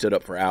good. We stood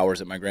up for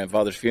hours at my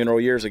grandfather's funeral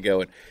years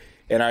ago,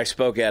 and I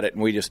spoke at it,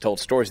 and we just told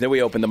stories. Then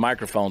we opened the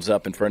microphones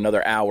up, and for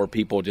another hour,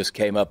 people just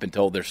came up and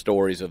told their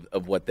stories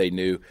of what they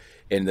knew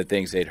and the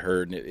things they'd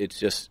heard. And it's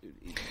just,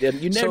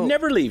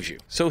 never leaves you.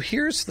 So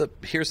here's the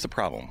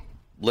problem.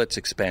 Let's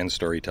expand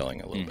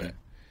storytelling a little bit.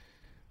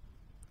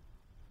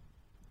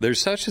 There's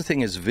such a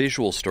thing as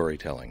visual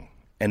storytelling,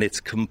 and it's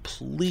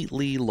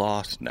completely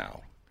lost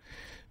now.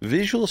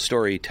 Visual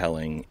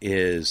storytelling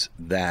is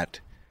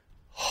that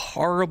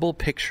horrible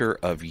picture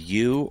of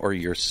you or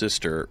your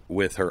sister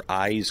with her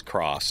eyes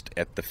crossed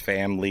at the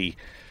family,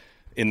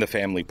 in the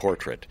family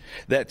portrait.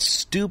 That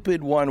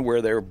stupid one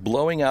where they're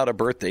blowing out a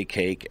birthday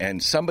cake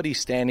and somebody's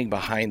standing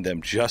behind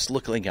them just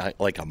looking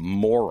like a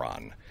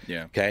moron.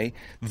 Yeah. Okay?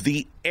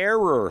 The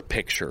error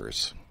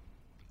pictures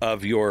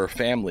of your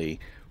family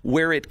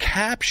where it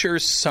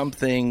captures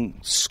something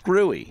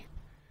screwy,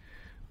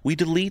 we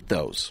delete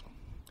those.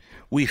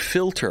 We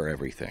filter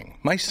everything.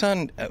 My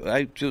son,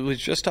 I was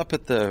just up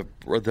at the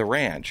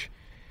ranch,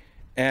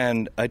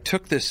 and I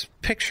took this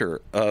picture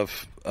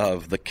of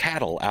the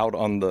cattle out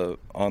on the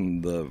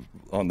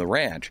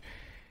ranch,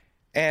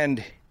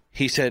 and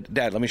he said,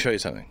 "Dad, let me show you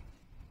something."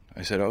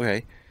 I said,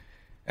 "Okay,"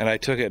 and I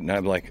took it, and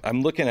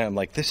I'm looking at it, I'm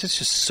like, "This is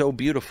just so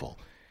beautiful,"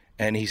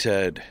 and he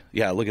said,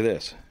 "Yeah, look at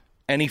this,"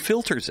 and he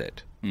filters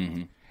it,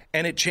 and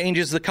it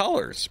changes the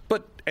colors,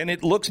 and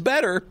it looks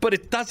better, but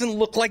it doesn't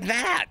look like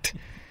that.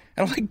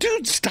 And I'm like,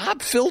 dude,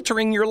 stop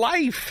filtering your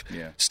life.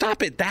 Yeah.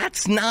 Stop it.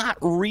 That's not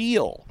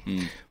real.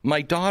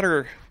 My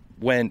daughter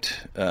went.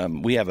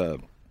 We have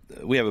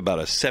about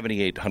a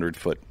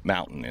 7,800-foot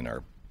mountain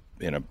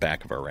in a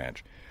back of our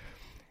ranch,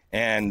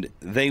 and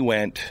they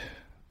went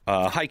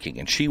hiking,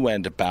 and she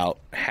went about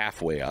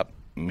halfway up,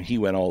 and he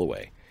went all the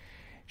way.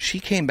 She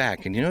came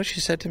back, and you know what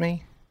she said to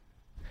me?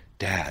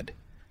 Dad,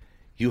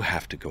 you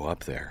have to go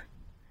up there.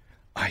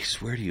 I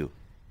swear to you.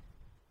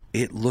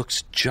 It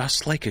looks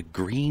just like a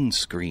green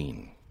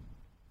screen.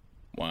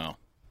 Wow.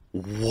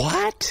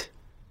 What?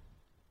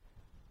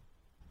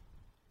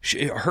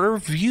 Her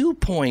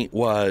viewpoint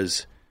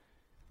was,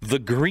 the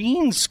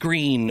green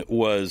screen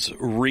was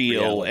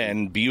real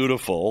and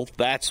beautiful.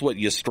 That's what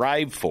you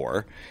strive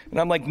for. And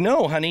I'm like,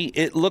 no, honey,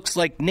 it looks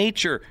like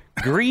nature.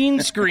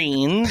 Green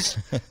screens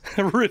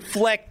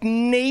reflect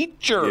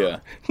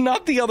nature,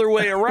 not the other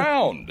way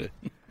around.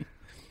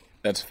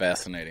 That's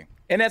fascinating.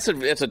 And that's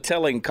a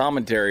telling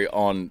commentary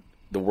on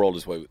the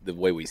world the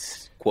way we,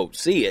 quote,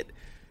 see it,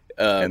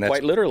 and that's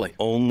quite literally.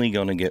 Only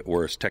going to get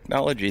worse.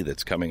 Technology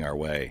that's coming our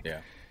way.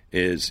 Yeah.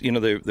 Is,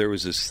 there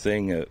was this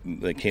thing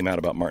that came out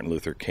about Martin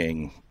Luther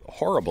King,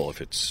 horrible if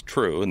it's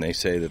true, and they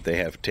say that they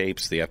have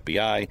tapes, the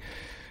FBI,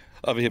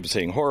 of him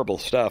saying horrible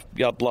stuff,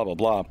 blah, blah,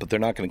 blah, but they're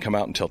not going to come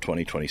out until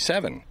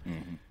 2027.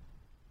 Mm-hmm.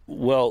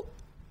 Well,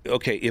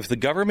 okay, if the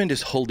government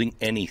is holding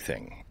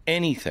anything,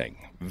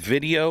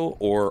 video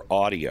or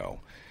audio,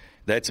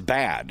 that's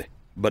bad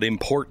but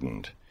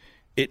important,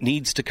 it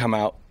needs to come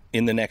out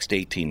in the next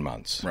 18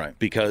 months. Right.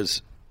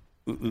 Because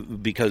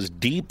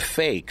deep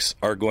fakes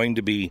are going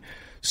to be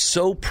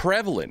so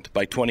prevalent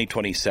by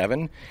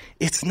 2027,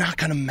 it's not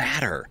going to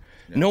matter.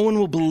 Yeah. No one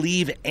will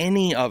believe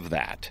any of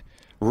that.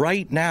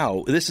 Right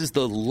now, this is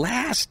the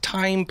last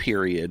time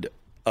period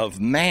of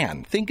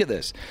man. Think of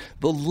this.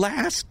 The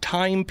last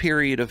time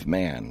period of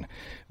man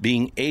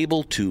being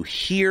able to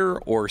hear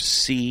or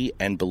see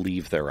and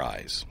believe their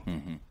eyes.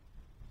 Mm-hmm.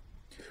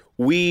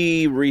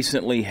 We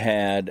recently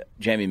had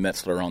Jamie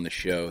Metzler on the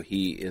show.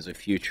 He is a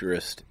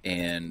futurist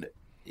and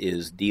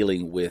is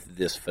dealing with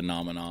this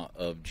phenomena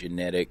of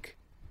genetic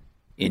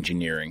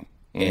engineering,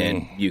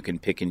 and you can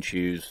pick and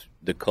choose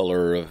the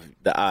color of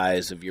the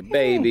eyes of your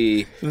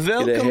baby.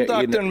 Welcome,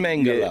 Dr.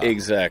 Mengele.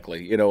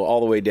 Exactly.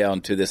 All the way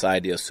down to this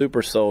idea of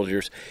super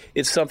soldiers.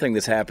 It's something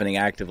that's happening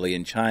actively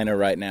in China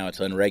right now. It's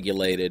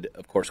unregulated.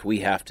 Of course, we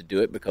have to do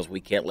it because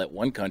we can't let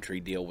one country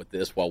deal with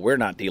this while we're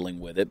not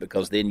dealing with it,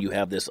 because then you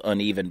have this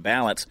uneven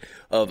balance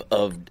of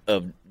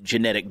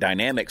genetic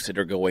dynamics that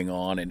are going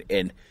on.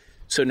 And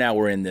so now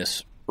we're in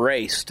this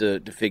race to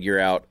figure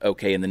out,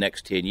 okay, in the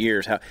next 10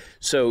 years.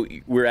 So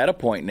we're at a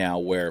point now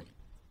where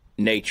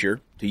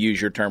nature, to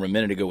use your term a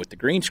minute ago with the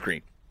green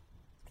screen,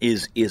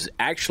 is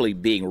actually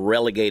being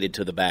relegated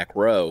to the back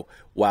row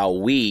while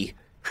we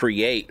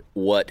create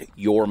what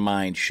your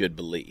mind should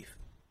believe.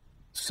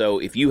 So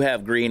if you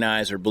have green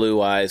eyes or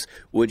blue eyes,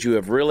 would you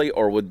have really,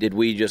 or did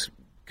we just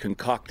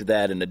concoct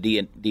that in a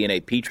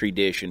DNA petri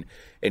dish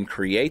and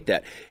create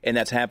that? And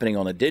that's happening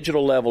on a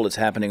digital level. It's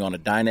happening on a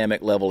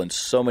dynamic level in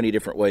so many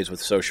different ways with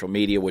social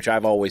media, which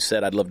I've always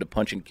said I'd love to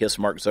punch and kiss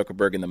Mark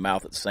Zuckerberg in the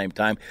mouth at the same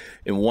time.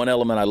 In one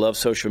element, I love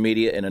social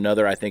media. In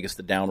another, I think it's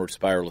the downward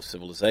spiral of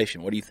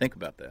civilization. What do you think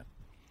about that?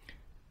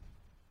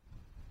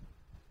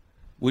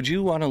 Would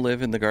you want to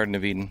live in the Garden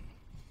of Eden?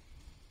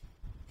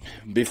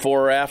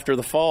 Before or after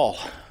the fall?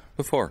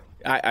 Before.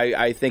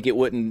 I think it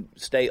wouldn't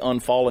stay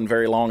unfallen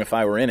very long if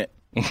I were in it.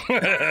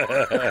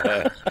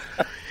 I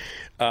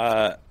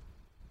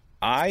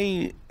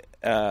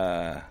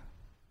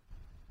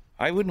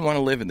wouldn't want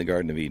to live in the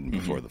Garden of Eden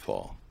before the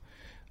fall.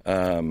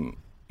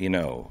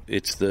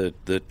 It's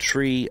the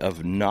tree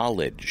of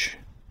knowledge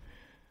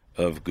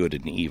of good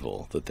and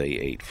evil that they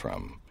ate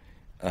from.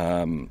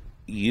 I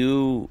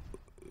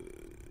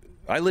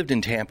lived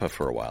in Tampa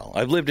for a while.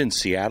 I've lived in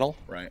Seattle.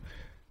 Right.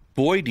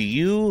 Boy, do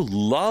you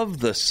love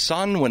the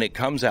sun when it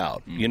comes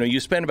out. You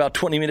spend about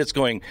 20 minutes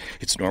going,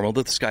 it's normal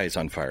that the sky is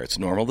on fire. It's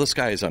normal the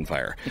sky is on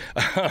fire.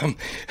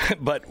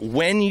 But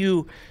when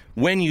you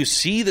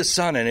see the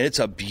sun and it's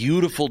a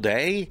beautiful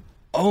day,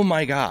 oh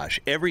my gosh,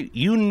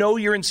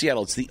 you're in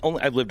Seattle. It's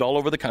I've lived all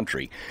over the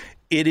country.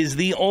 It is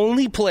the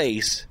only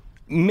place,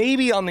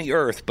 maybe on the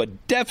earth,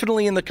 but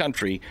definitely in the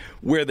country,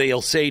 where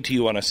they'll say to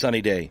you on a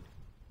sunny day,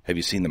 have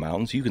you seen the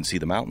mountains? You can see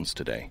the mountains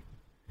today.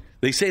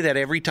 They say that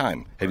every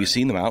time. Have you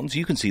seen the mountains?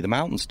 You can see the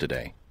mountains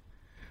today.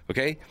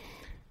 Okay?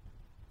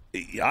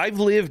 I've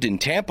lived in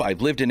Tampa.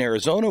 I've lived in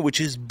Arizona,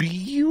 which is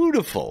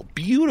beautiful,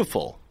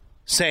 beautiful.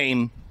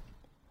 Same.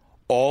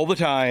 All the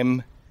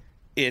time,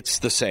 it's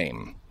the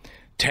same.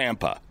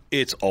 Tampa,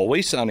 it's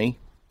always sunny.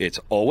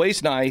 It's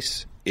always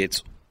nice.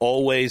 It's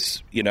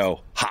always,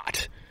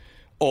 hot.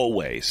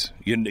 Always.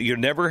 You're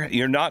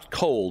not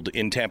cold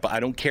in Tampa. I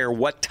don't care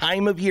what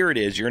time of year it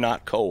is, you're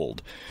not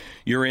cold.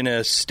 You're in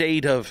a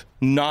state of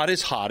not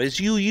as hot as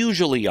you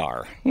usually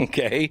are,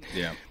 okay?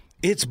 Yeah.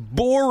 It's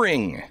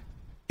boring.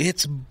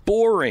 It's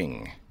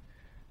boring.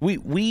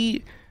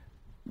 We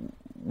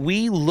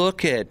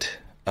look at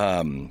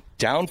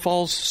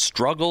downfalls,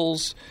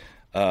 struggles,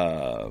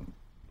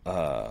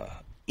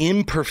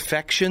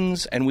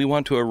 imperfections, and we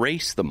want to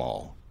erase them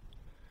all.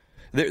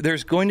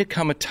 There's going to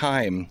come a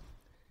time,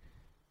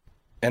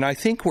 and I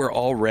think we're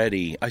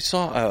already. I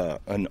saw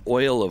an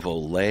oil of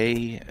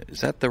Olay.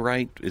 Is that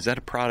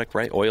a product,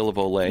 right? Oil of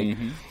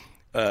Olay,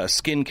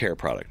 skincare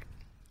product.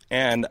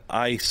 And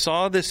I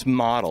saw this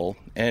model,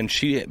 and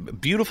she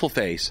beautiful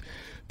face,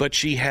 but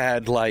she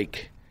had beyond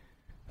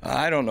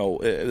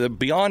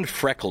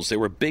freckles. They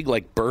were big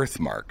like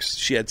birthmarks.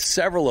 She had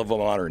several of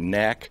them on her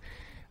neck,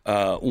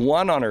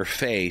 one on her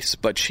face,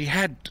 but she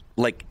had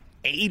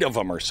 8 of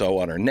them or so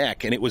on her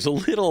neck, and it was a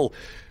little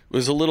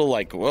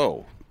like,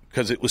 whoa.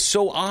 Because it was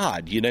so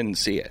odd, you didn't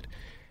see it.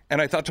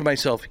 And I thought to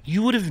myself,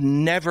 you would have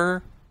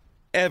never,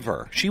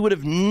 ever, she would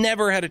have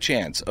never had a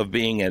chance of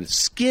being a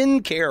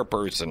skincare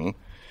person,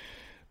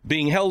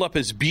 being held up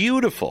as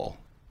beautiful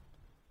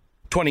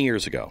 20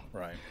 years ago.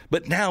 Right.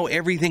 But now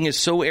everything is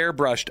so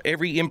airbrushed,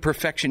 every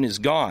imperfection is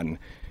gone.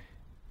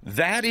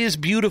 That is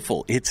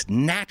beautiful. It's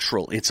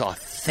natural. It's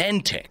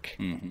authentic.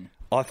 Mm-hmm.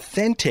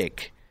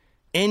 Authentic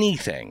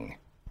anything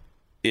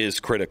is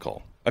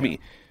critical. I mean,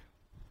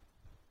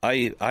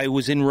 I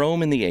was in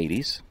Rome in the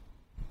 80s,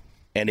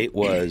 and it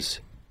was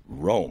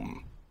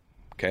Rome,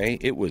 okay?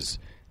 It was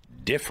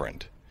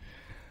different.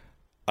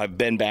 I've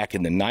been back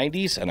in the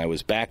 90s, and I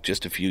was back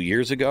just a few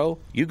years ago.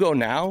 You go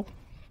now,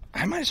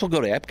 I might as well go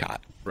to Epcot.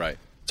 Right.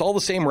 It's all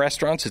the same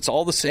restaurants. It's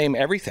all the same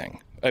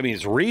everything. I mean,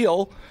 it's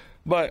real,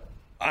 but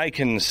I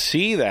can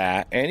see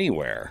that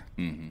anywhere.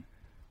 Mm-hmm.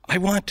 I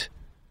want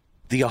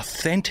the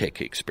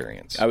authentic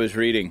experience. I was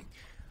reading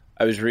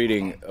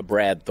a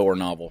Brad Thor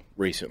novel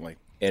recently,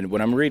 and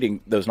when I'm reading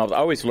those novels, I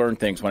always learn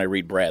things when I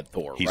read Brad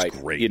Thor. He's right?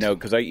 great, you know,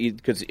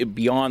 because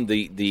beyond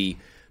the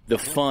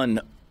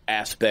fun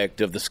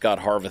aspect of the Scott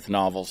Harvath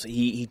novels,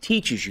 he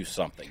teaches you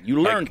something.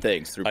 You learn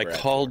things through Brad.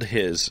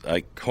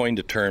 I coined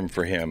a term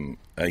for him.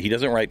 He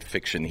doesn't write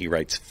fiction, he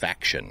writes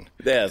faction.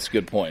 Yeah, that's a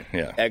good point.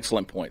 Yeah.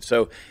 Excellent point.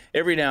 So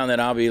every now and then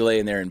I'll be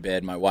laying there in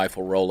bed, my wife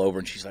will roll over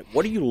and she's like,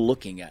 "What are you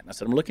looking at?" And I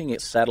said, "I'm looking at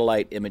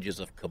satellite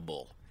images of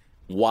Kabul."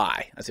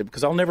 "Why?" I said,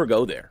 "Because I'll never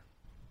go there.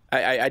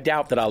 I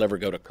doubt that I'll ever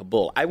go to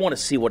Kabul. I want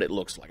to see what it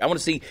looks like. I want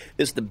to see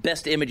this the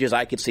best images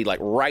I could see. Like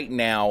right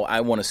now, I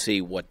want to see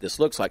what this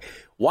looks like."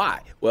 "Why?"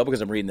 "Well,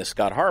 because I'm reading this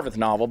Scott Harvath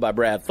novel by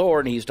Brad Thor,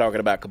 and he's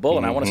talking about Kabul,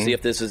 and I want to see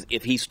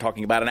if he's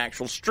talking about an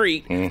actual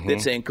street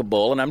that's in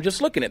Kabul, and I'm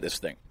just looking at this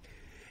thing."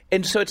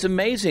 And so it's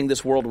amazing,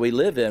 this world we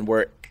live in,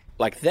 where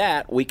like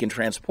that we can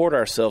transport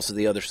ourselves to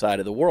the other side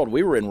of the world.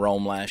 We were in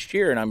Rome last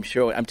year, and I'm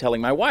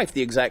telling my wife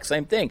the exact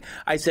same thing.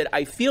 I said,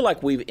 I feel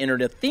like we've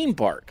entered a theme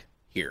park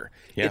here.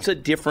 Yeah.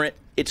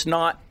 It's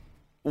not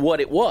what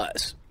it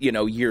was,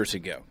 years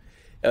ago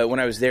when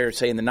I was there,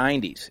 say in the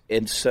 90s.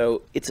 And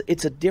so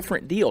it's a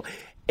different deal.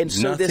 And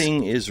so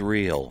nothing is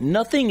real.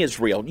 Nothing is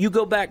real. You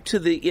go back to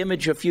the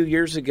image a few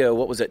years ago,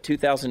 what was it,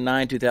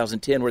 2009,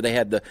 2010, where they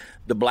had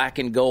the black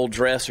and gold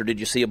dress, or did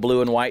you see a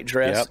blue and white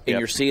dress? Yep.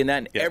 You're seeing that,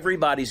 and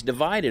everybody's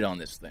divided on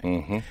this thing.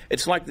 Mm-hmm.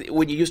 It's like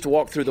when you used to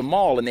walk through the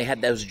mall and they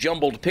had those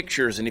jumbled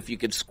pictures, and if you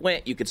could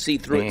squint, you could see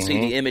through it and see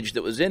the image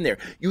that was in there.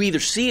 You either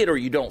see it or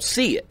you don't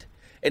see it.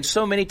 And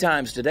so many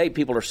times today,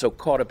 people are so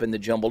caught up in the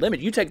jumbled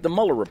image. You take the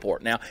Mueller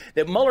report. Now,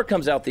 that Mueller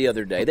comes out the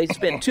other day. They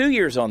spent 2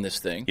 years on this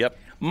thing. Yep.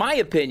 My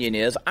opinion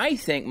is I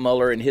think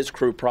Mueller and his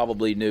crew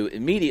probably knew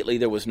immediately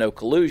there was no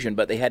collusion,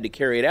 but they had to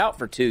carry it out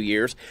for 2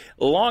 years,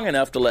 long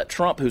enough to let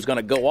Trump, who's going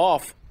to go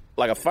off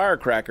like a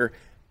firecracker,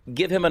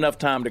 give him enough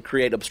time to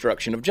create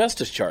obstruction of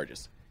justice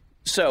charges.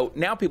 So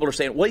now people are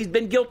saying, well, he's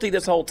been guilty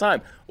this whole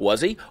time.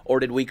 Was he? Or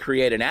did we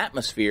create an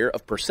atmosphere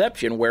of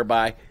perception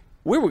whereby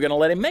we were going to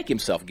let him make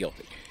himself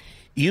guilty?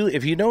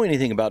 If you know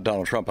anything about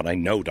Donald Trump, and I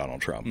know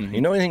Donald Trump, you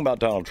know anything about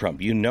Donald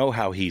Trump, you know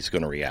how he's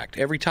going to react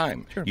every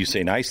time. Sure. You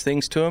say nice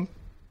things to him,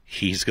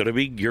 he's going to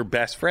be your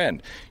best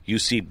friend. You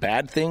see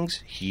bad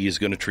things, he's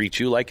going to treat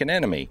you like an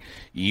enemy.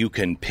 You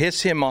can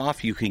piss him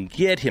off, you can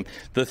get him.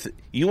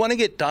 You want to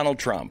get Donald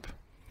Trump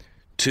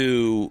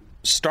to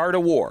start a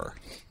war.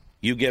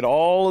 You get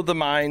all of the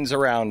minds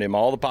around him,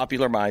 all the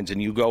popular minds, and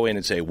you go in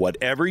and say,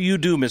 whatever you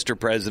do, Mr.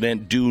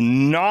 President, do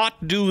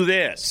not do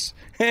this.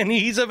 And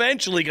he's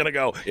eventually going to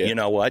go, you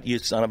know what, you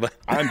son of a,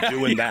 I'm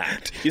doing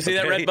that. You see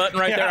that red button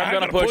right there? I'm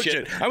going to push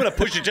it. I'm going to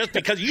push it just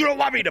because you don't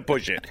want me to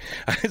push it.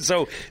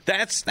 So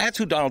that's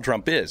who Donald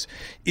Trump is.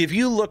 If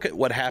you look at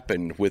what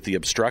happened with the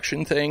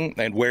obstruction thing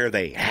and where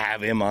they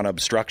have him on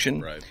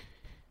obstruction, right.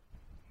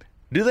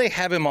 Do they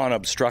have him on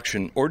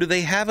obstruction, or do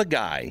they have a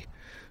guy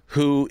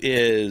who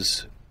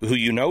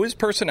you know his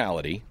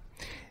personality,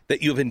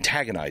 that you've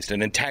antagonized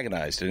and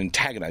antagonized and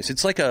antagonized?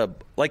 It's like a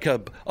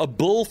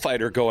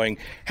bullfighter going,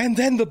 and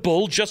then the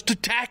bull just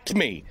attacked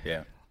me.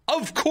 Yeah.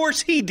 Of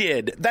course he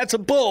did. That's a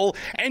bull,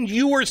 and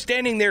you were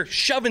standing there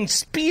shoving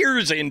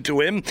spears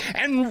into him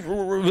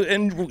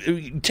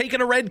and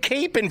taking a red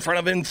cape in front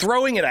of him,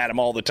 throwing it at him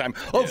all the time.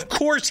 Yeah. Of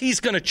course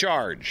he's going to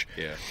charge.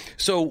 Yeah.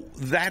 So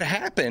that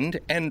happened,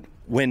 and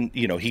when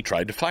he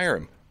tried to fire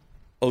him.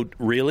 Oh,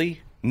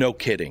 really? No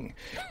kidding.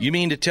 You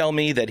mean to tell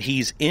me that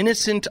he's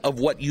innocent of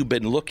what you've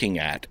been looking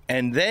at,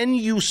 and then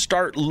you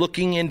start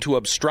looking into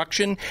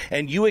obstruction,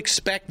 and you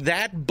expect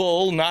that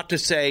bull not to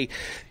say,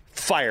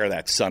 fire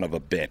that son of a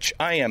bitch.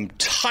 I am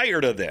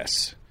tired of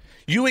this.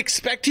 You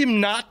expect him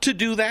not to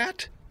do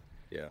that?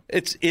 Yeah.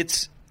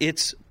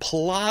 It's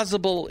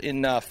plausible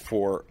enough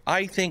for,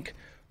 I think,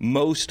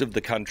 most of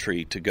the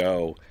country to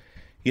go,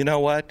 you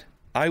know what?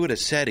 I would have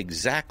said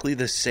exactly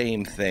the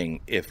same thing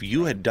if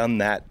you had done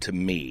that to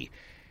me.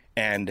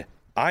 And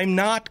I'm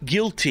not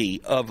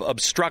guilty of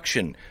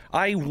obstruction.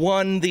 I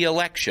won the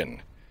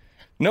election.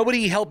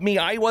 Nobody helped me.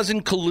 I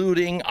wasn't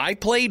colluding. I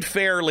played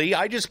fairly.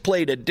 I just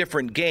played a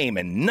different game,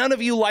 and none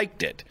of you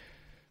liked it.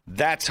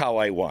 That's how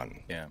I won.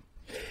 Yeah.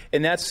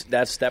 And that's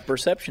that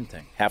perception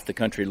thing. Half the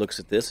country looks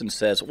at this and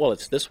says, well,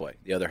 it's this way.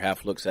 The other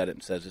half looks at it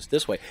and says it's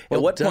this way. Well,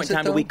 at what point in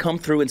time do we come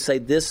through and say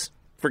this,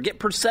 forget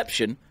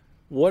perception,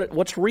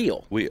 what's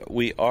real?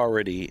 We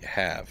already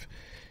have.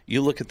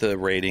 You look at the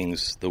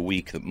ratings the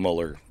week that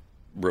Mueller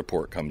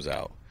report comes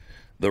out.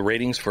 The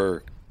ratings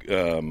for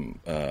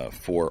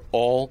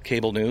all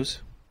cable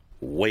news,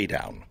 way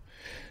down.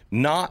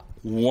 Not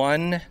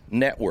one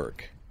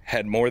network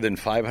had more than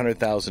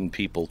 500,000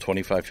 people,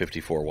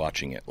 2554,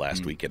 watching it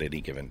last week at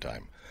any given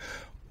time.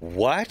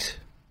 What?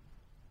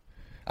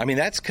 I mean,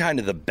 that's kind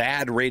of the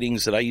bad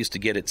ratings that I used to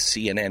get at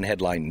CNN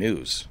headline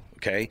news.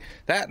 Okay,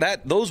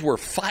 those were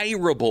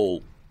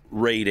fireable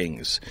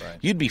ratings. Right.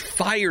 You'd be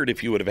fired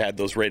if you would have had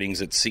those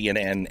ratings at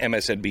CNN,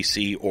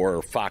 MSNBC,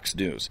 or Fox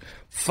News.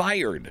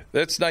 Fired.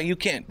 That's not. You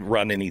can't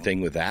run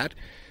anything with that.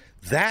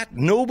 That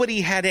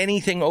nobody had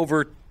anything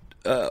over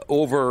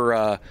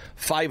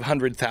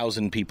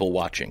 500,000 people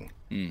watching.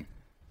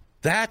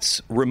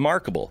 That's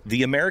remarkable.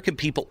 The American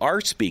people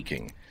are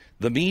speaking.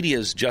 The media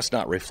is just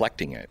not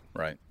reflecting it.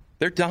 Right.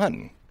 They're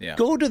done. Yeah.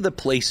 Go to the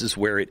places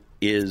where it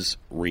is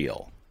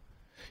real.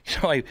 You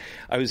know,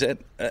 I was up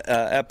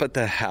at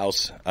the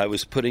house. I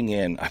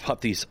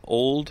bought these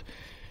old,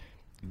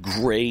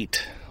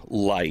 great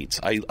lights.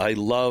 I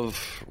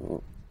love,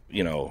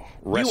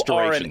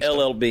 restoration. You are an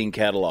LL Bean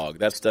catalog.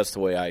 That's the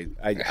way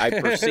I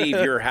perceive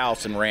your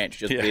house and ranch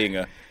just being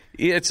a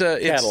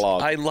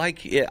catalog. I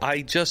like it.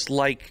 I just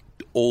like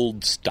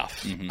old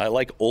stuff. Mm-hmm. I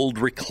like old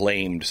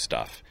reclaimed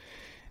stuff.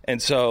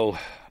 And so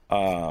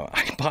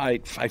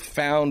I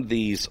found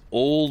these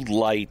old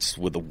lights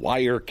with a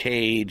wire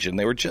cage, and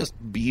they were just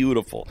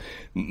beautiful,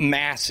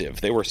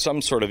 massive. They were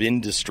some sort of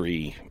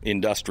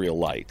industrial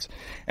lights.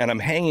 And I'm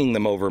hanging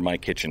them over my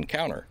kitchen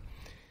counter.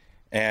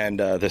 And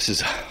this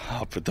is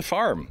up at the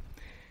farm.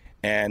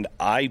 And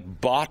I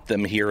bought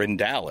them here in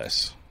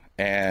Dallas,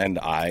 and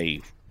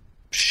I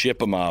ship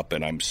them up,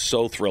 and I'm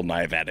so thrilled. And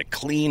I've had to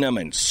clean them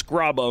and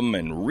scrub them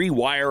and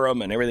rewire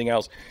them and everything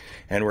else.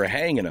 And we're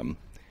hanging them.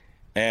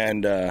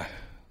 And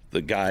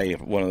the guy,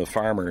 one of the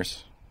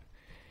farmers,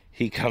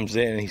 he comes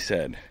in and he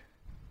said,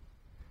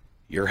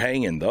 "You're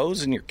hanging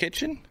those in your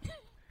kitchen?"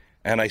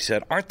 And I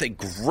said, "Aren't they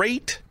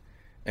great?"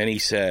 And he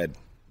said,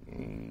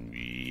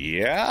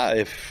 "Yeah,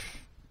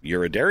 if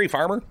you're a dairy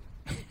farmer."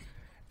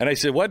 And I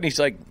said, "What?" And he's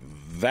like,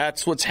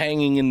 "That's what's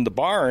hanging in the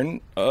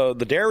barn,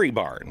 the dairy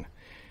barn."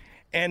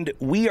 And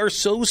we are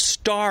so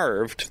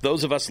starved,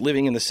 those of us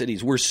living in the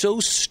cities, we're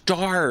so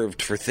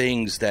starved for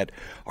things that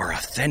are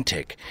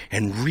authentic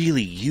and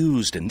really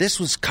used. And this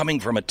was coming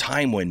from a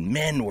time when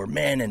men were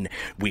men and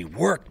we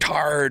worked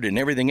hard and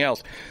everything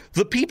else.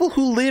 The people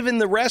who live in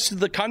the rest of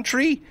the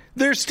country,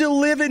 they're still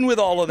living with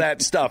all of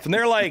that stuff. And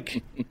they're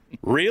like,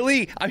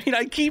 really? I mean,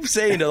 I keep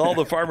saying to all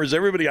the farmers,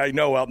 everybody I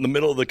know out in the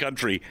middle of the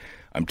country,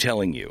 I'm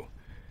telling you,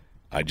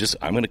 I'm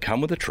going to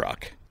come with a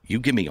truck. You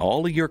give me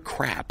all of your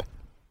crap.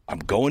 I'm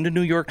going to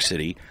New York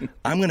City.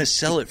 I'm going to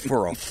sell it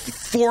for a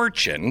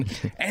fortune,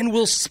 and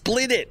we'll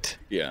split it.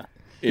 Yeah.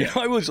 You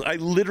know, I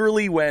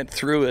literally went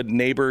through a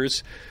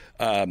neighbor's.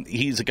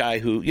 He's a guy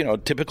who,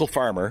 typical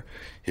farmer.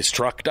 His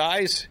truck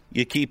dies,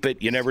 you keep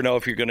it. You never know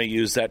if you're going to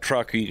use that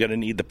truck or you're going to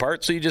need the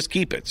part, so you just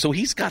keep it. So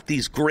he's got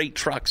these great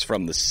trucks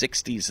from the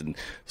 60s and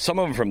some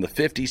of them from the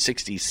 50s,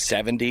 60s,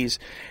 70s,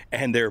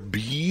 and they're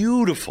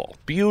beautiful,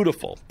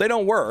 beautiful. They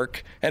don't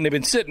work, and they've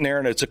been sitting there,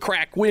 and it's a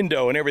cracked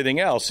window and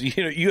everything else.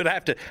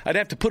 I'd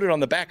have to put it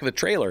on the back of the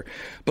trailer.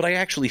 But I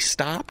actually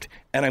stopped,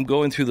 and I'm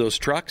going through those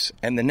trucks,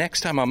 and the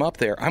next time I'm up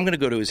there, I'm going to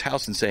go to his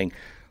house and saying,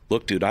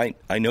 "Look, dude, I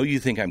know you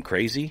think I'm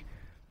crazy,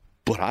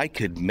 but I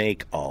could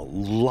make a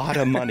lot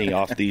of money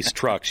off these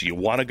trucks. You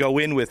want to go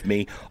in with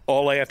me?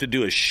 All I have to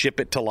do is ship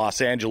it to Los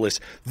Angeles.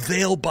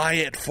 They'll buy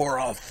it for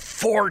a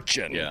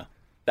fortune." Yeah.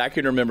 I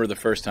can remember the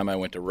first time I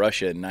went to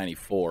Russia in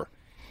 94.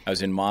 I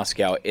was in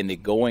Moscow, and the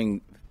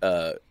going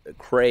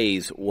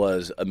craze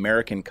was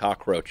American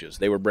cockroaches.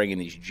 They were bringing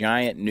these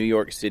giant New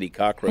York City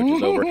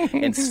cockroaches over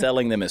and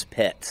selling them as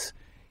pets.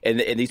 And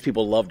these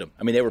people loved them.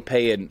 I mean, they were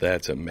paying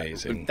that's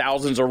amazing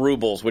thousands of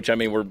rubles, which I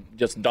mean were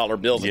just dollar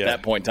bills at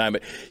that point in time.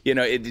 But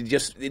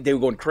they were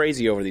going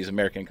crazy over these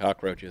American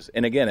cockroaches.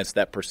 And again, it's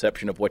that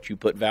perception of what you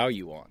put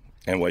value on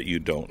and what you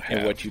don't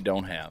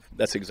have.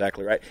 That's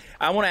exactly right.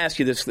 I want to ask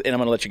you this, and I'm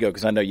going to let you go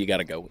because I know you got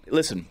to go.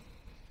 Listen,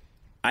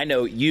 I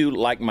know you,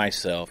 like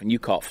myself, and you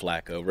caught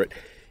flack over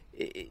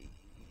it.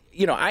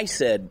 I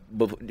said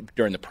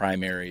during the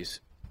primaries,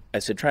 I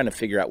said, trying to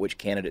figure out which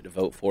candidate to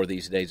vote for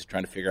these days is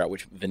trying to figure out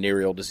which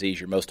venereal disease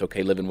you're most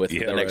okay living with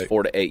for the next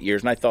 4 to 8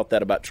 years. And I thought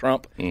that about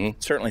Trump. Mm-hmm.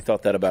 Certainly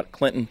thought that about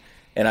Clinton.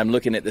 And I'm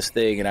looking at this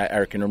thing, and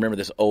I can remember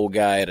this old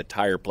guy at a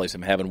tire place.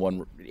 I'm having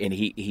one, and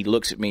he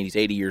looks at me, and he's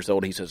 80 years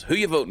old. And he says, "Who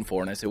you voting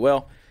for?" And I said,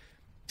 "Well,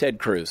 Ted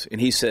Cruz." And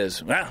he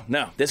says, "Well,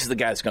 no, this is the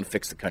guy that's going to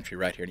fix the country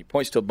right here." And he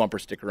points to a bumper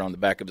sticker on the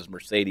back of his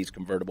Mercedes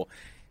convertible.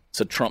 It's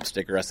a Trump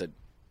sticker. I said,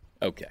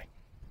 okay.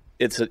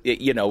 It's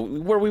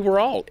where we were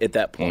all at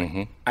that point.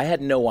 Mm-hmm. I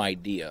had no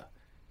idea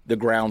the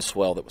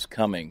groundswell that was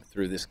coming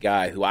through this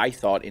guy who I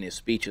thought in his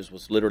speeches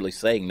was literally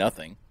saying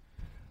nothing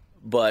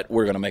but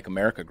we're going to make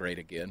America great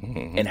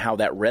again, and how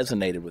that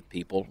resonated with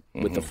people,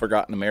 with the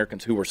forgotten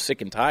Americans who were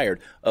sick and tired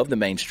of the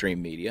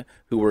mainstream media,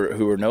 who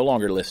were no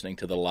longer listening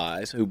to the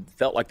lies, who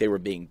felt like they were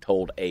being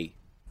told a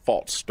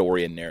false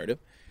story and narrative,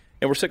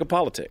 and we're sick of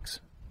politics.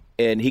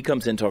 And he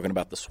comes in talking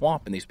about the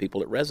swamp and these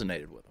people, it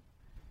resonated with them.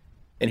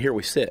 And here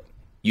we sit.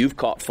 You've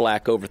caught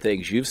flack over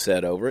things you've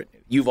said over it.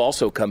 You've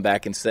also come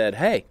back and said,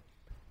 hey,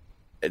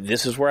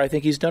 this is where I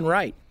think he's done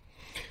right.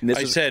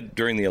 I said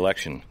during the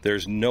election,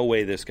 there's no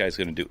way this guy's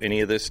going to do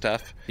any of this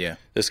stuff. Yeah.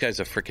 This guy's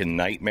a freaking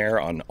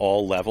nightmare on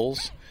all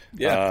levels.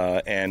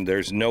 Yeah. And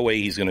there's no way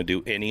he's going to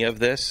do any of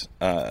this.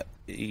 I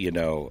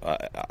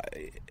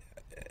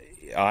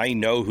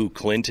know who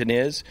Clinton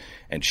is,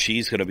 and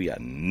she's going to be a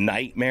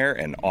nightmare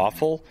and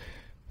awful.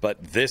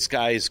 But this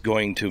guy's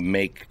going to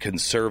make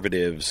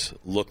conservatives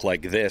look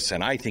like this,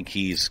 and I think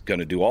he's going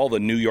to do all the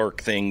New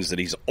York things that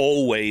he's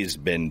always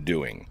been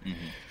doing.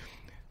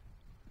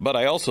 But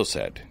I also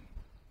said,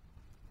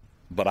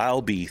 but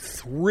I'll be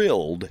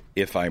thrilled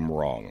if I'm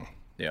wrong.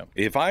 Yeah.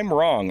 If I'm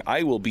wrong,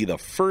 I will be the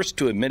first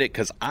to admit it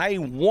because I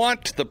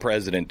want the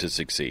president to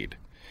succeed.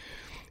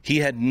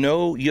 You had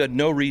no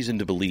reason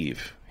to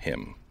believe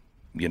him.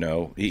 You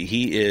know,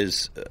 he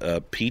is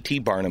a P.T.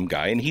 Barnum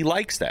guy, and he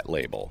likes that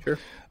label. Sure.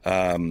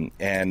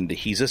 And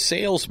he's a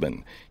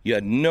salesman. You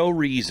had no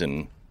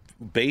reason,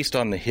 based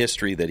on the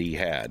history that he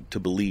had, to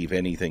believe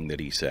anything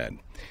that he said.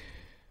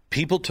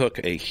 People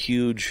took a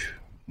huge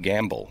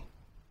gamble,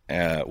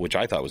 which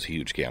I thought was a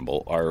huge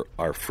gamble,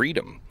 our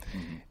freedom.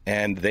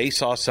 And they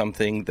saw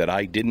something that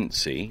I didn't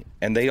see.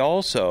 And they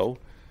also,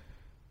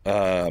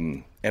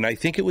 and I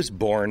think it was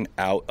born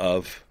out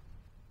of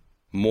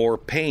more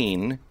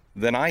pain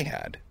than I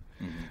had.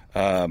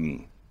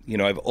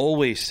 I've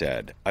always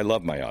said I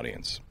love my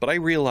audience, but I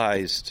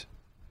realized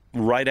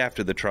right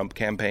after the Trump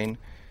campaign,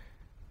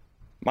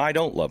 I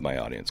don't love my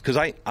audience because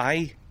I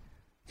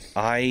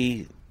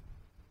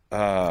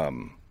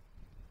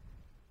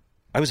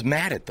was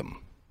mad at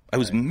them. I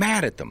was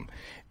mad at them,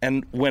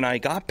 and when I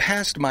got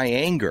past my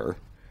anger,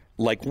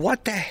 like,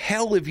 what the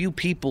hell have you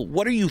people?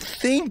 What are you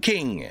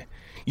thinking?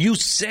 You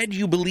said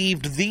you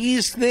believed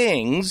these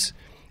things,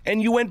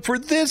 and you went for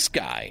this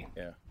guy.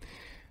 Yeah.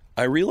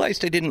 I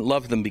realized I didn't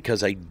love them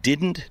because I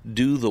didn't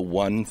do the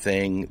one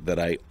thing that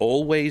I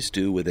always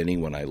do with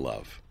anyone I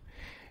love.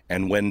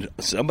 And when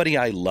somebody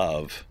I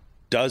love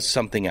does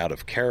something out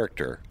of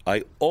character,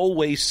 I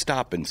always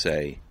stop and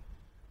say,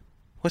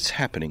 what's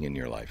happening in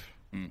your life?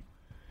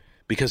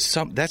 Because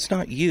that's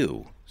not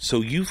you.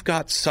 So you've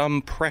got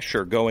some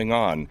pressure going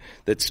on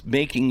that's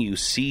making you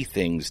see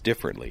things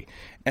differently.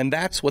 And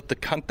that's what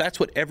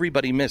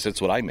everybody missed.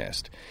 That's what I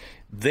missed.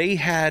 They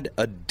had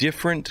a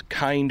different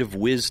kind of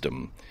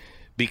wisdom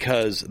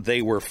because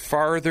they were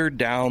farther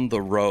down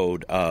the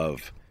road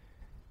of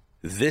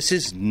this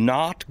is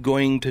not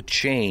going to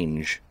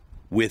change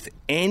with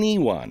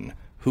anyone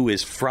who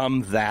is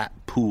from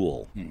that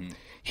pool.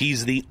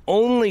 He's the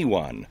only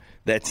one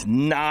that's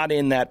not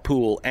in that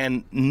pool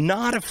and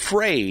not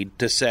afraid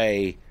to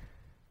say,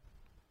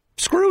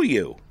 screw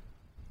you.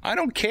 I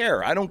don't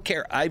care.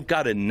 I've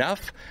got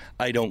enough.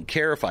 I don't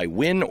care if I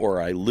win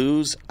or I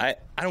lose. I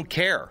don't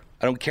care.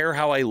 I don't care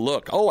how I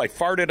look. Oh, I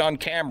farted on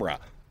camera.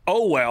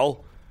 Oh,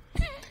 well.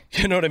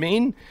 You know what I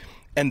mean?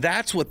 And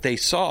that's what they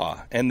saw.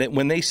 And that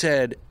when they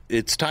said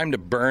it's time to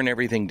burn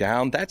everything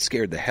down, that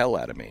scared the hell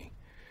out of me.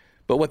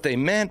 But what they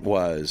meant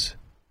was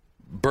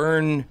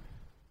burn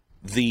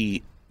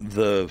the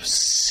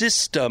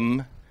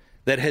system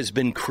that has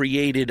been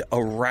created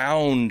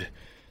around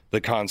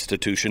the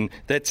Constitution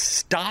that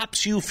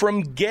stops you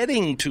from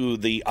getting to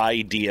the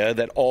idea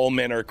that all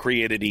men are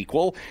created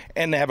equal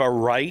and have a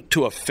right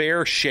to a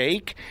fair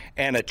shake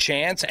and a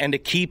chance and to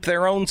keep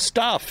their own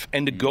stuff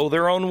and to go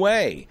their own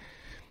way.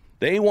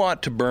 They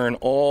want to burn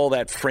all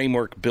that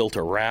framework built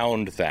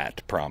around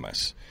that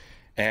promise.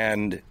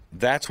 And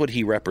that's what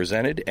he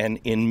represented. And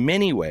in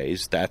many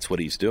ways, that's what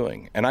he's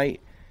doing. And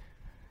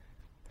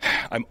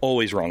I'm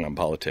always wrong on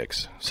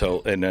politics.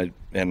 So,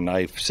 and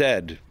I've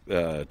said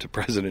to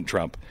President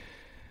Trump,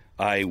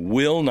 I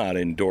will not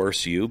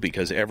endorse you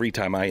because every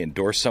time I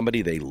endorse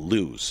somebody, they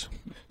lose.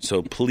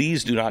 So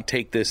please do not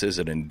take this as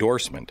an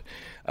endorsement.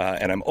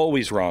 And I'm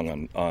always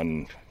wrong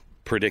on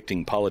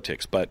predicting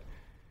politics. But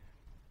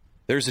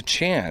there's a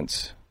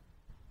chance,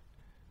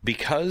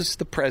 because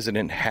the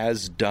president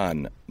has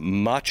done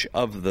many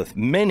of the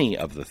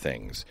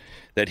things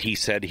that he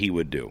said he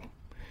would do.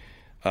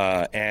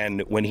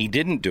 And when he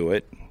didn't do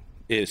it,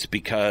 it's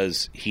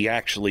because he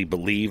actually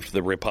believed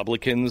the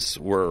Republicans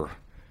were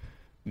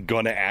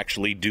going to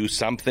actually do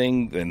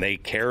something and they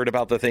cared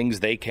about the things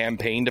they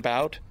campaigned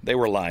about. They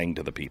were lying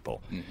to the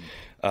people.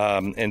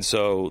 And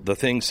so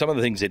some of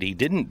the things that he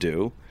didn't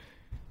do,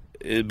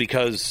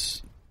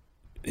 because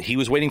he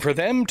was waiting for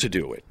them to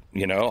do it.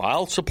 You know,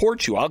 I'll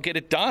support you. I'll get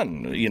it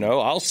done. You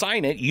know, I'll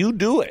sign it. You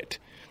do it.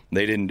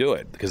 They didn't do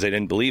it because they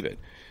didn't believe it.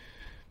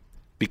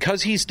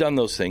 Because he's done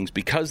those things,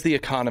 because the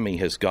economy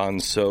has gone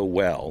so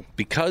well,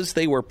 because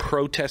they were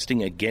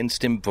protesting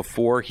against him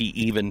before he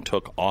even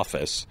took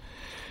office,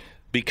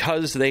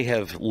 because they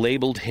have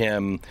labeled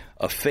him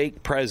a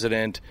fake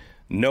president,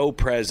 no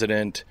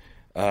president,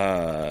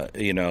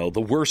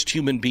 the worst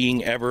human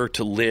being ever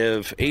to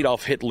live,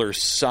 Adolf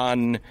Hitler's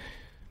son,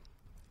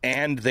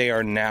 and they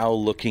are now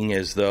looking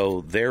as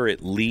though they're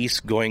at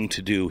least going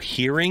to do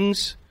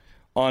hearings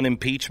on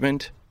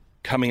impeachment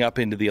coming up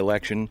into the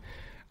election.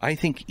 I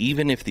think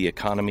even if the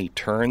economy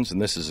turns,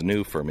 and this is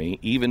new for me,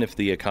 even if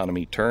the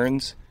economy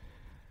turns,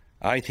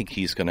 I think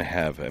he's going to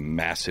have a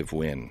massive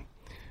win.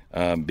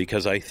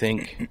 Because I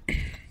think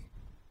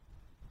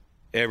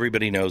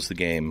everybody knows the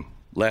game,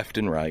 left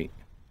and right.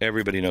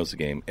 Everybody knows the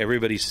game.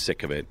 Everybody's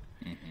sick of it.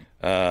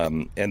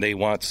 And they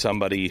want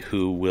somebody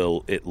who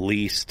will at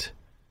least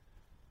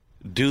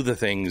do the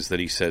things that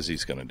he says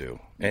he's going to do.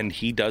 And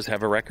he does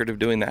have a record of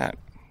doing that,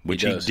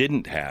 which he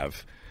didn't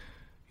have,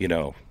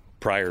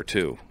 prior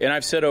to. And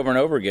I've said over and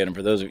over again, and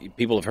for those of you,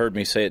 people have heard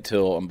me say it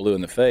till I'm blue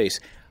in the face,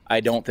 I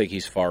don't think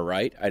he's far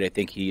right. I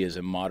think he is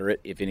a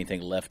moderate, if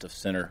anything, left of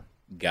center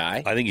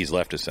guy. I think he's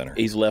left of center.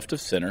 He's left of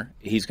center.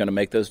 He's going to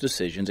make those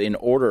decisions in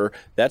order.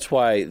 That's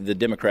why the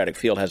Democratic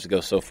field has to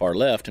go so far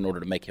left in order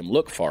to make him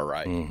look far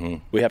right. Mm-hmm.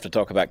 We have to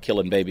talk about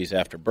killing babies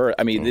after birth.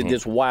 I mean,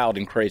 this wild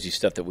and crazy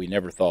stuff that we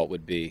never thought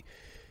would be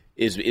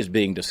is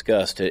being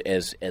discussed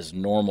as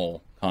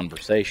normal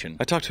conversation.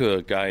 I talked to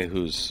a guy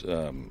who's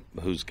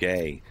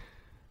gay,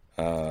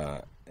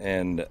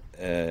 and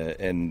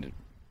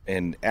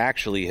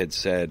actually had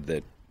said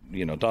that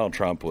Donald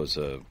Trump was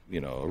a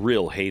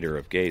real hater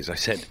of gays. I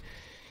said,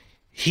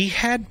 he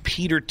had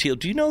Peter Thiel.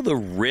 Do you know the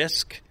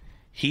risk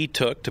he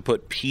took to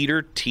put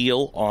Peter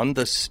Thiel on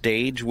the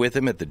stage with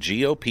him at the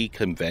GOP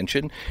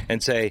convention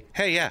and say,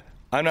 hey, yeah,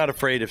 I'm not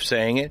afraid of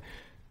saying it.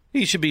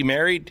 He should be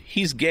married.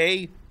 He's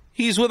gay.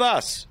 He's with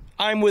us.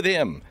 I'm with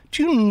him.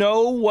 Do you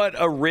know what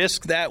a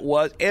risk that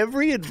was?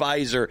 Every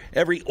advisor,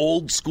 every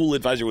old school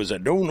advisor was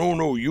said,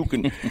 no, you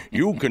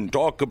can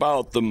talk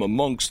about them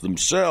amongst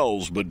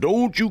themselves, but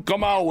don't you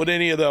come out with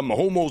any of them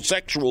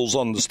homosexuals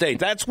on the stage.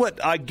 That's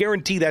what I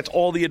guarantee. That's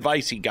all the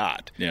advice he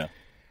got. Yeah.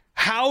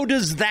 How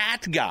does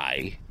that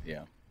guy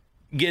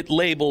get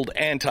labeled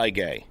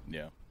anti-gay?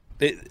 Yeah.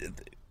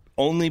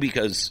 Only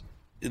because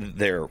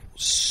they're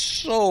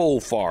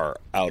so far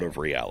out of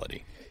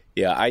reality.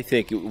 Yeah, I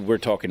think we're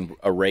talking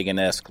a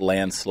Reagan-esque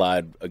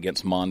landslide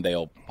against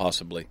Mondale,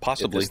 possibly.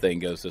 If this thing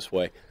goes this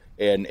way.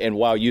 And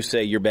while you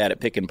say you're bad at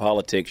picking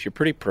politics, you're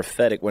pretty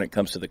prophetic when it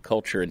comes to the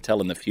culture and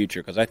telling the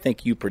future, because I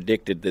think you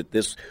predicted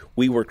that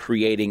we were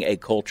creating a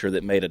culture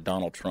that made a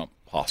Donald Trump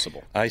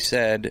possible. I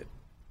said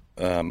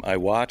I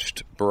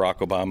watched Barack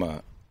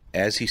Obama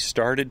as he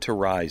started to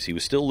rise. He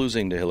was still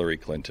losing to Hillary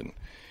Clinton.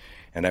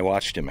 And I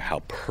watched him, how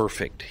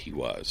perfect he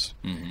was,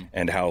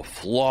 and how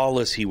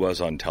flawless he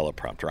was on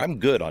teleprompter. I'm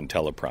good on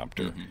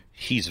teleprompter. Mm-hmm.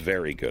 He's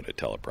very good at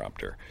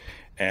teleprompter.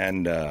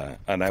 And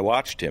I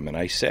watched him, and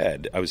I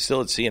said, I was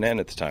still at CNN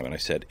at the time, and I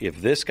said, if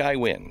this guy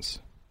wins,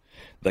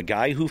 the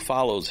guy who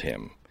follows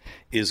him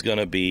is going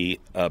to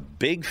be a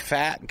big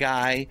fat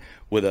guy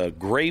with a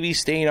gravy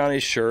stain on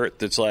his shirt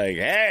that's like,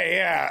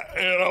 hey,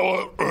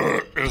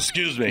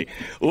 excuse me,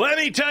 let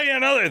me tell you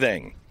another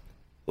thing.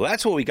 Well,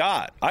 that's what we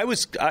got.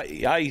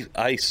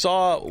 I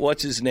saw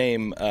what's his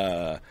name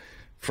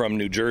from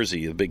New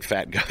Jersey, the big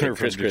fat governor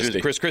from New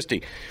Jersey, Chris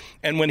Christie.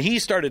 And when he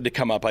started to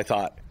come up, I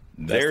thought,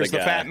 there's the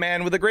fat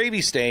man with the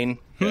gravy stain.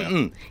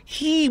 Yeah.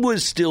 He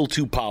was still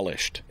too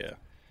polished. Yeah.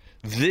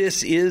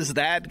 This is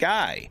that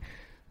guy.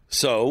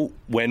 So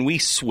when we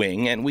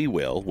swing, and we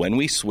will, when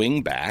we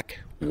swing back,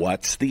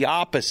 what's the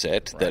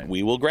opposite that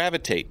we will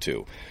gravitate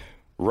to?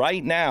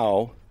 Right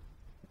now,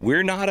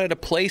 we're not at a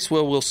place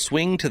where we'll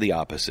swing to the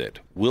opposite.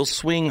 We'll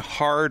swing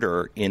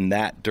harder in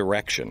that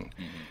direction.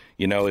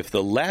 Mm-hmm. If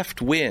the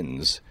left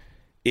wins,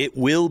 it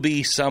will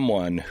be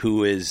someone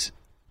who is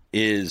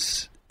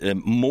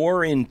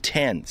more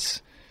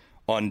intense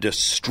on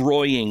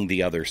destroying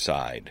the other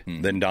side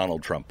than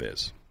Donald Trump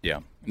is.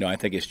 Yeah. No, I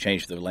think it's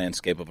changed the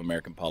landscape of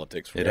American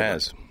politics forever. It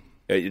has.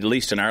 At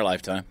least in our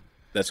lifetime.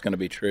 That's going to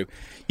be true.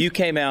 You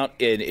came out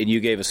and you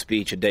gave a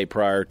speech a day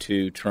prior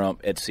to Trump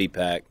at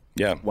CPAC.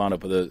 Yeah. Wound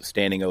up with a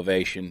standing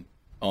ovation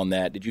on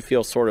that. Did you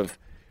feel sort of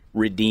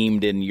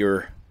redeemed in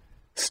your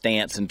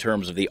stance in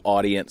terms of the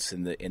audience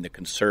and the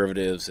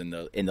conservatives and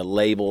the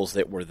labels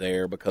that were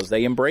there because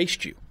they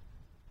embraced you?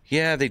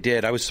 Yeah, they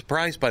did. I was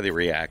surprised by the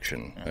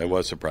reaction. I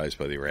was surprised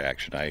by the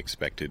reaction. I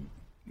expected,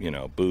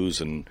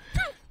 booze and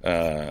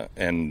my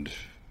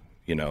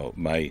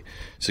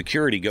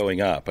security going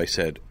up. I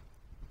said,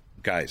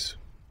 guys,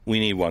 we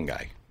need one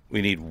guy.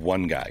 We need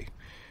one guy.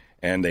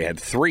 And they had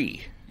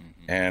three.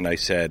 And I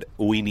said,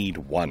 we need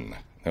one.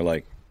 They're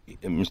like,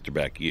 Mr.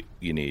 Beck,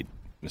 you need,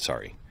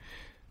 sorry.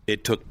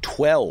 It took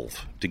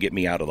 12 to get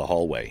me out of the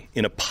hallway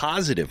in a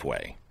positive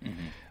way.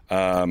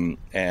 Mm-hmm.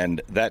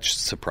 And that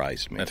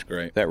surprised me. That's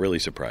great. That really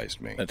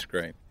surprised me. That's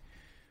great.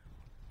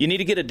 You need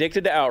to get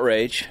Addicted to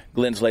Outrage,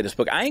 Glenn's latest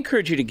book. I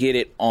encourage you to get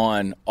it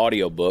on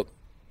audiobook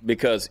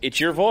because it's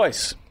your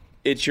voice.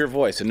 It's your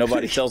voice. And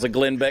nobody tells a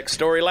Glenn Beck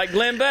story like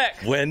Glenn Beck.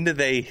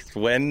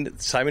 When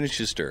Simon &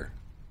 Schuster,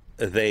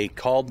 they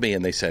called me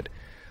and they said,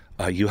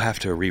 you have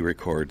to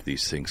re-record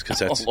these things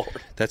because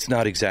that's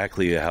not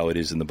exactly how it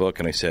is in the book.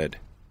 And I said,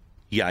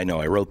 yeah, I know,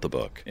 I wrote the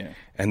book. Yeah.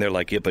 And they're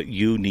like, yeah, but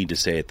you need to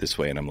say it this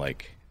way. And I'm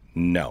like,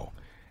 no.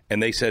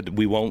 And they said,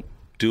 we won't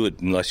do it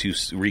unless you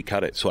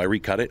recut it. So I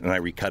recut it, and I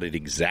recut it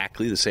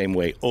exactly the same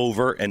way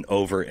over and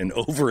over and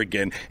over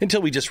again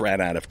until we just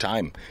ran out of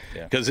time.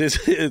 Because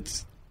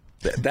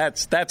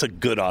that's a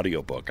good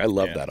audiobook. I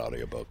love that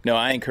audiobook. No,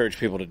 I encourage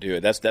people to do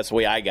it. That's the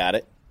way I got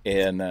it.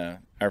 And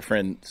our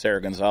friend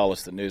Sarah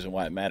Gonzalez, the News and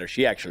Why It Matters,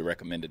 she actually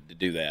recommended to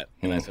do that.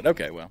 And I said,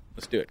 okay, well,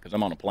 let's do it because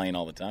I'm on a plane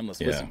all the time.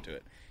 Let's listen to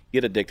it.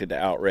 Get addicted to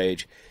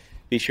outrage.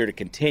 Be sure to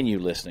continue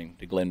listening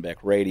to Glenn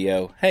Beck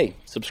Radio. Hey,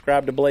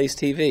 subscribe to Blaze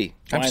TV.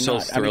 Why I'm so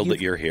not? thrilled that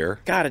you're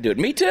here. Got to do it.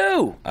 Me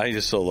too. I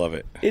just so love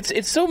it.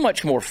 It's so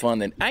much more fun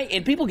than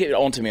and people get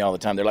on to me all the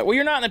time. They're like, well,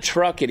 you're not in the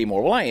truck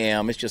anymore. Well, I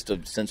am. It's just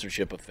a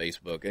censorship of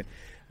Facebook.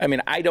 I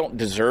mean, I don't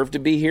deserve to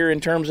be here in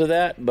terms of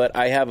that, but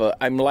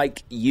I'm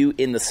like you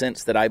in the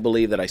sense that I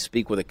believe that I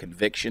speak with a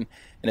conviction,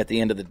 and at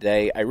the end of the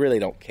day, I really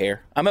don't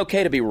care. I'm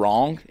okay to be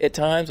wrong at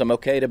times. I'm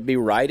okay to be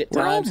right at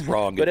times. We're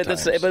all wrong at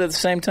times. But at the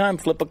same time,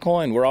 flip a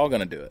coin. We're all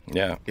going to do it.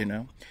 Yeah. You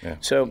know? Yeah.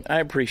 So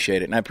I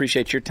appreciate it, and I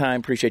appreciate your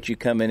time. Appreciate you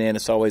coming in.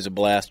 It's always a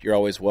blast. You're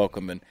always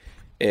welcome.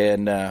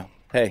 And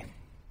hey,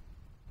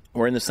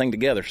 we're in this thing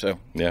together, so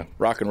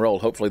rock and roll.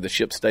 Hopefully the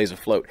ship stays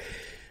afloat.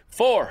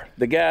 For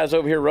the guys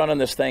over here running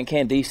this thing,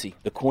 Candice,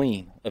 the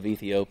queen of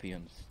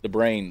Ethiopians, the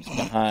brains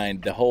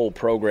behind the whole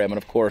program, and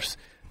of course,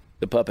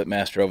 the puppet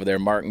master over there,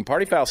 Martin.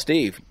 Party Foul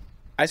Steve.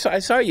 I saw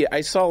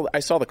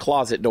the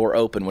closet door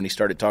open when he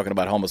started talking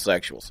about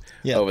homosexuals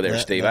over there,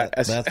 Steve.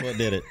 That's what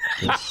did it.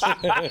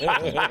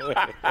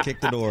 Kick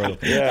the door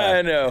open. Yeah.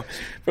 I know.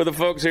 For the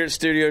folks here at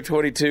Studio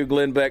 22,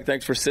 Glenn Beck,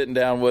 thanks for sitting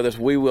down with us.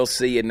 We will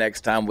see you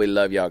next time. We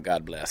love y'all.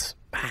 God bless.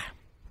 Bye.